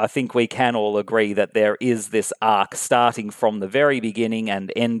I think we can all agree that there is this arc starting from the very beginning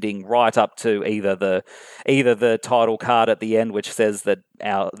and ending right up to either the title card at the end, which says that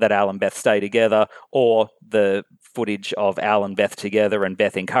Al and Beth stay together, or the footage of Al and Beth together and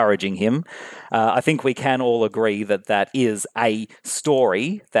Beth encouraging him. I think we can all agree that is a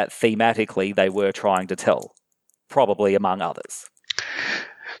story that thematically they were trying to tell, probably among others.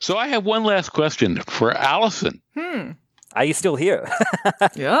 So I have one last question for Allison. Are you still here?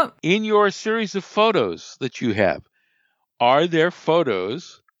 Yeah. In your series of photos that you have, are there the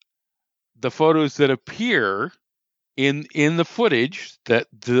photos that appear in the footage, that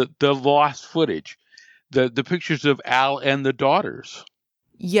the lost footage, the pictures of Al and the daughters?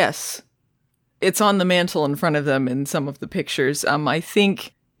 Yes. It's on the mantle in front of them in some of the pictures. I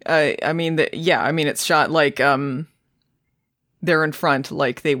think, it's shot like, they're in front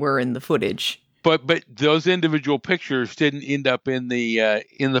like they were in the footage. But those individual pictures didn't end up in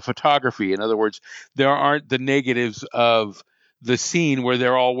the photography. In other words, there aren't the negatives of the scene where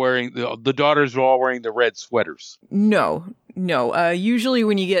they're all wearing, the daughters are all wearing the red sweaters. No. Usually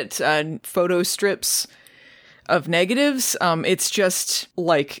when you get photo strips of negatives, it's just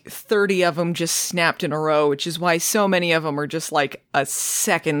like 30 of them just snapped in a row, which is why so many of them are just like a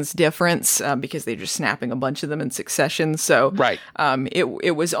second's difference, because they're just snapping a bunch of them in succession. So right.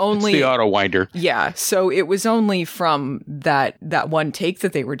 It was only... It's the auto winder. Yeah, so it was only from that one take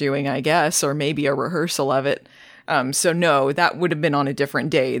that they were doing, I guess, or maybe a rehearsal of it. So no, that would have been on a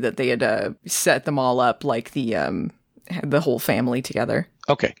different day that they had set them all up, like the whole family together.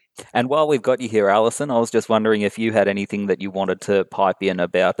 Okay. And while we've got you here, Allison, I was just wondering if you had anything that you wanted to pipe in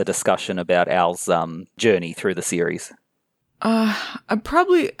about the discussion about Al's journey through the series. I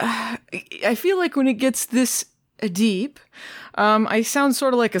feel like when it gets this deep, I sound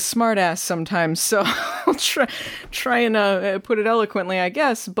sort of like a smartass sometimes, so I'll try and put it eloquently, I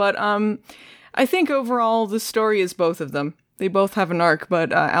guess. But I think overall the story is both of them. They both have an arc,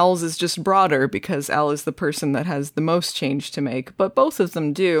 but Al's is just broader because Al is the person that has the most change to make, but both of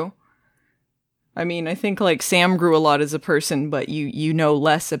them do. I mean, I think like Sam grew a lot as a person, but you know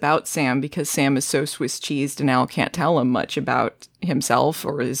less about Sam because Sam is so Swiss cheesed and Al can't tell him much about himself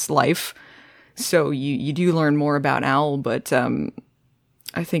or his life. So you do learn more about Al, but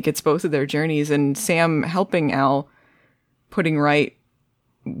I think it's both of their journeys, and Sam helping Al putting right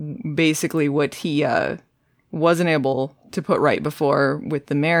basically what he wasn't able to put right before with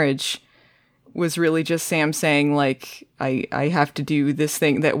the marriage was really just Sam saying, like, I have to do this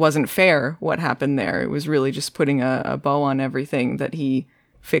thing that wasn't fair, what happened there. It was really just putting a bow on everything that he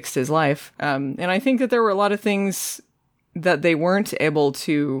fixed his life. And I think that there were a lot of things that they weren't able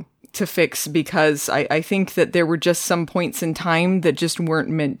to fix because I think that there were just some points in time that just weren't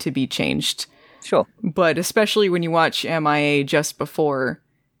meant to be changed. Sure. But especially when you watch MIA just before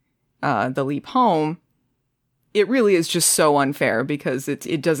the leap home, it really is just so unfair because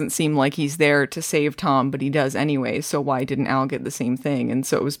it doesn't seem like he's there to save Tom, but he does anyway. So why didn't Al get the same thing? And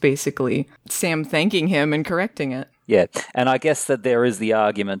so it was basically Sam thanking him and correcting it. Yeah, and I guess that there is the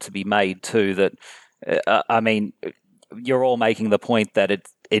argument to be made too that, I mean, you're all making the point that it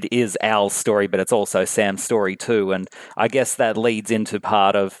is Al's story, but it's also Sam's story too. And I guess that leads into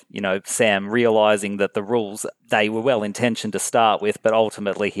part of, Sam realizing that the rules, they were well-intentioned to start with, but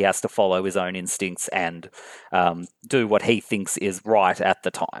ultimately he has to follow his own instincts and do what he thinks is right at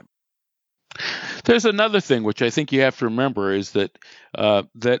the time. There's another thing which I think you have to remember is that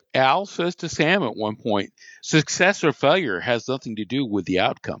that Al says to Sam at one point, success or failure has nothing to do with the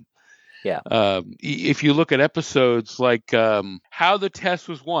outcome. Yeah. If you look at episodes like how the test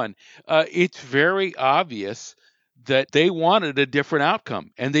was won, it's very obvious that they wanted a different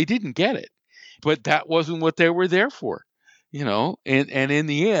outcome and they didn't get it. But that wasn't what they were there for, and in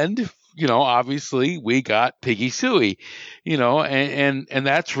the end, obviously we got Piggy Suey, and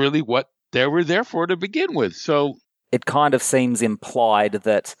that's really what they were there for to begin with. So it kind of seems implied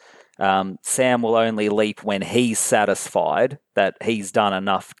that Sam will only leap when he's satisfied that he's done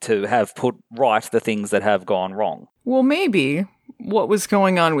enough to have put right the things that have gone wrong. Well, maybe what was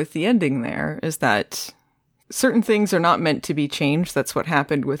going on with the ending there is that certain things are not meant to be changed. That's what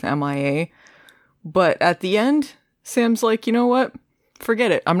happened with MIA. But at the end, Sam's like, you know what?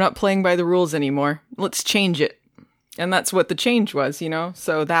 Forget it. I'm not playing by the rules anymore. Let's change it. And that's what the change was,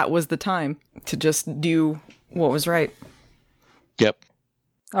 So that was the time to just do what was right. Yep.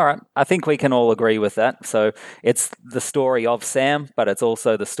 All right. I think we can all agree with that. So it's the story of Sam, but it's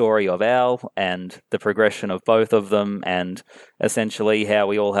also the story of Al and the progression of both of them and essentially how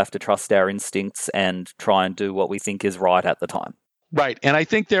we all have to trust our instincts and try and do what we think is right at the time. Right. And I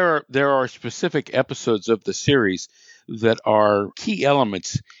think there are specific episodes of the series that are key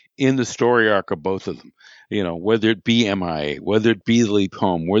elements in the story arc of both of them. Whether it be MIA, whether it be Leap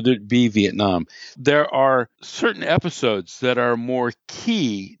Home, whether it be Vietnam, there are certain episodes that are more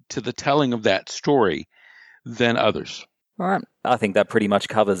key to the telling of that story than others. All right. I think that pretty much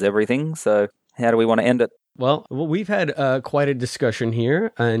covers everything. So how do we want to end it? Well, we've had quite a discussion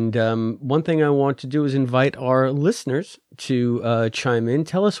here, and one thing I want to do is invite our listeners to chime in.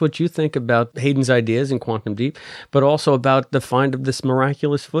 Tell us what you think about Hayden's ideas in Quantum Leap, but also about the find of this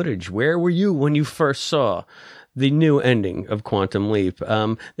miraculous footage. Where were you when you first saw the new ending of Quantum Leap?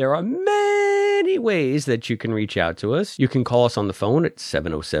 There are many ways that you can reach out to us. You can call us on the phone at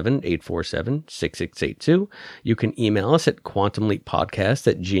 707-847-6682. You can email us at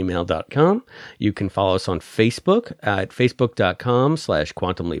quantumleappodcast@gmail.com. You can follow us on Facebook at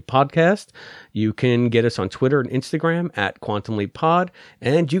facebook.com/quantumleappodcast. You can get us on Twitter and Instagram at quantumleappod.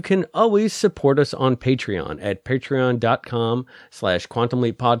 And you can always support us on Patreon at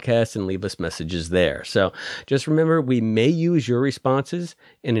patreon.com/quantumleappodcast and leave us messages there. So just remember, we may use your responses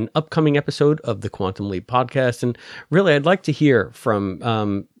in an upcoming episode of the Quantum Leap podcast. And really, I'd like to hear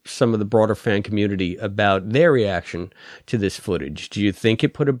from some of the broader fan community about their reaction to this footage. Do you think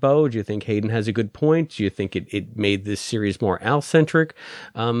it put a bow? Do you think Hayden has a good point? Do you think it made this series more Al-centric?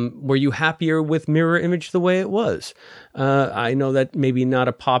 Were you happier with Mirror Image the way it was? I know that maybe not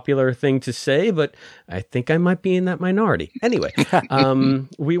a popular thing to say, but I think I might be in that minority. Anyway,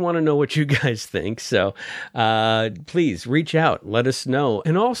 we want to know what you guys think. So please reach out. Let us know.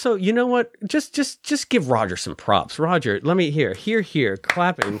 And also, you know what? Just give Roger some props. Roger, let me hear,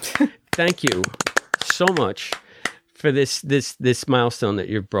 clapping. Thank you so much for this milestone that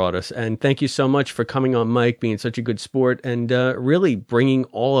you've brought us. And thank you so much for coming on, Mike, being such a good sport and really bringing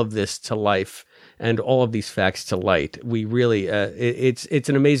all of this to life and all of these facts to light. We really, it's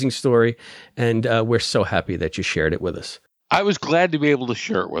an amazing story, and we're so happy that you shared it with us. I was glad to be able to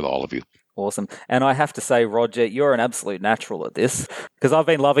share it with all of you. Awesome. And I have to say, Roger, you're an absolute natural at this, because I've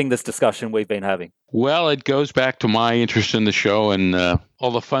been loving this discussion we've been having. Well, it goes back to my interest in the show and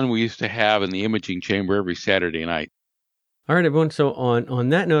all the fun we used to have in the imaging chamber every Saturday night. All right, everyone. So on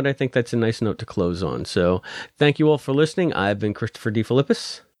that note, I think that's a nice note to close on. So thank you all for listening. I've been Christopher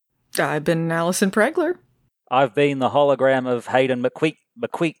DeFilippis. I've been Allison Pregler. I've been the hologram of Hayden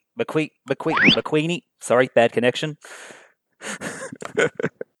McQueenie. Sorry, bad connection.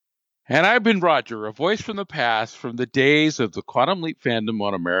 And I've been Roger, a voice from the past, from the days of the Quantum Leap fandom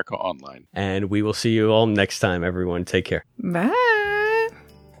on America Online. And we will see you all next time, everyone. Take care. Bye.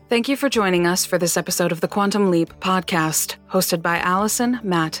 Thank you for joining us for this episode of the Quantum Leap podcast, hosted by Allison,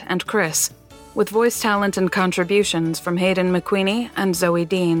 Matt, and Chris, with voice talent and contributions from Hayden McQueenie and Zoe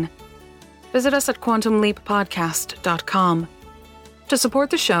Dean. Visit us at quantumleappodcast.com. To support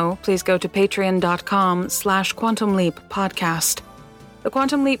the show, please go to patreon.com/quantumleappodcast. The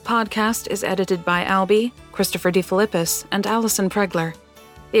Quantum Leap podcast is edited by Albie, Christopher DeFilippis, and Allison Pregler.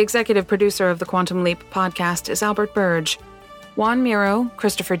 The executive producer of the Quantum Leap podcast is Albert Burge. Juan Miro,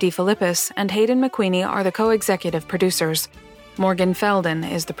 Christopher DeFilippis, and Hayden McQueenie are the co-executive producers. Morgan Felden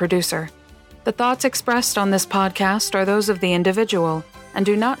is the producer. The thoughts expressed on this podcast are those of the individual and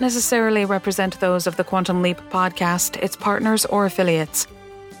do not necessarily represent those of the Quantum Leap podcast, its partners, or affiliates.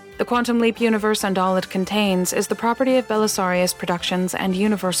 The Quantum Leap universe and all it contains is the property of Belisarius Productions and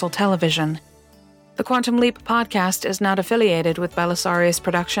Universal Television. The Quantum Leap podcast is not affiliated with Belisarius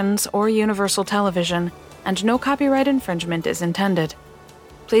Productions or Universal Television, and no copyright infringement is intended.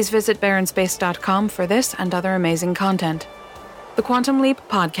 Please visit barrenspace.com for this and other amazing content. The Quantum Leap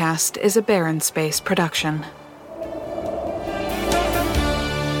podcast is a Barren Space production.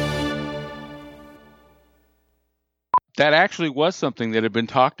 That actually was something that had been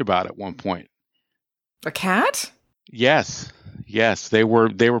talked about at one point. A cat? Yes. They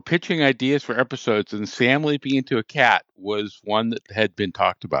were pitching ideas for episodes, and Sam leaping into a cat was one that had been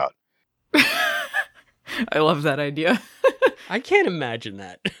talked about. I love that idea. I can't imagine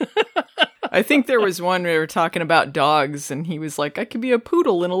that. I think there was one where they were talking about dogs, and he was like, I could be a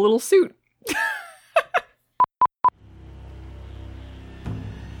poodle in a little suit.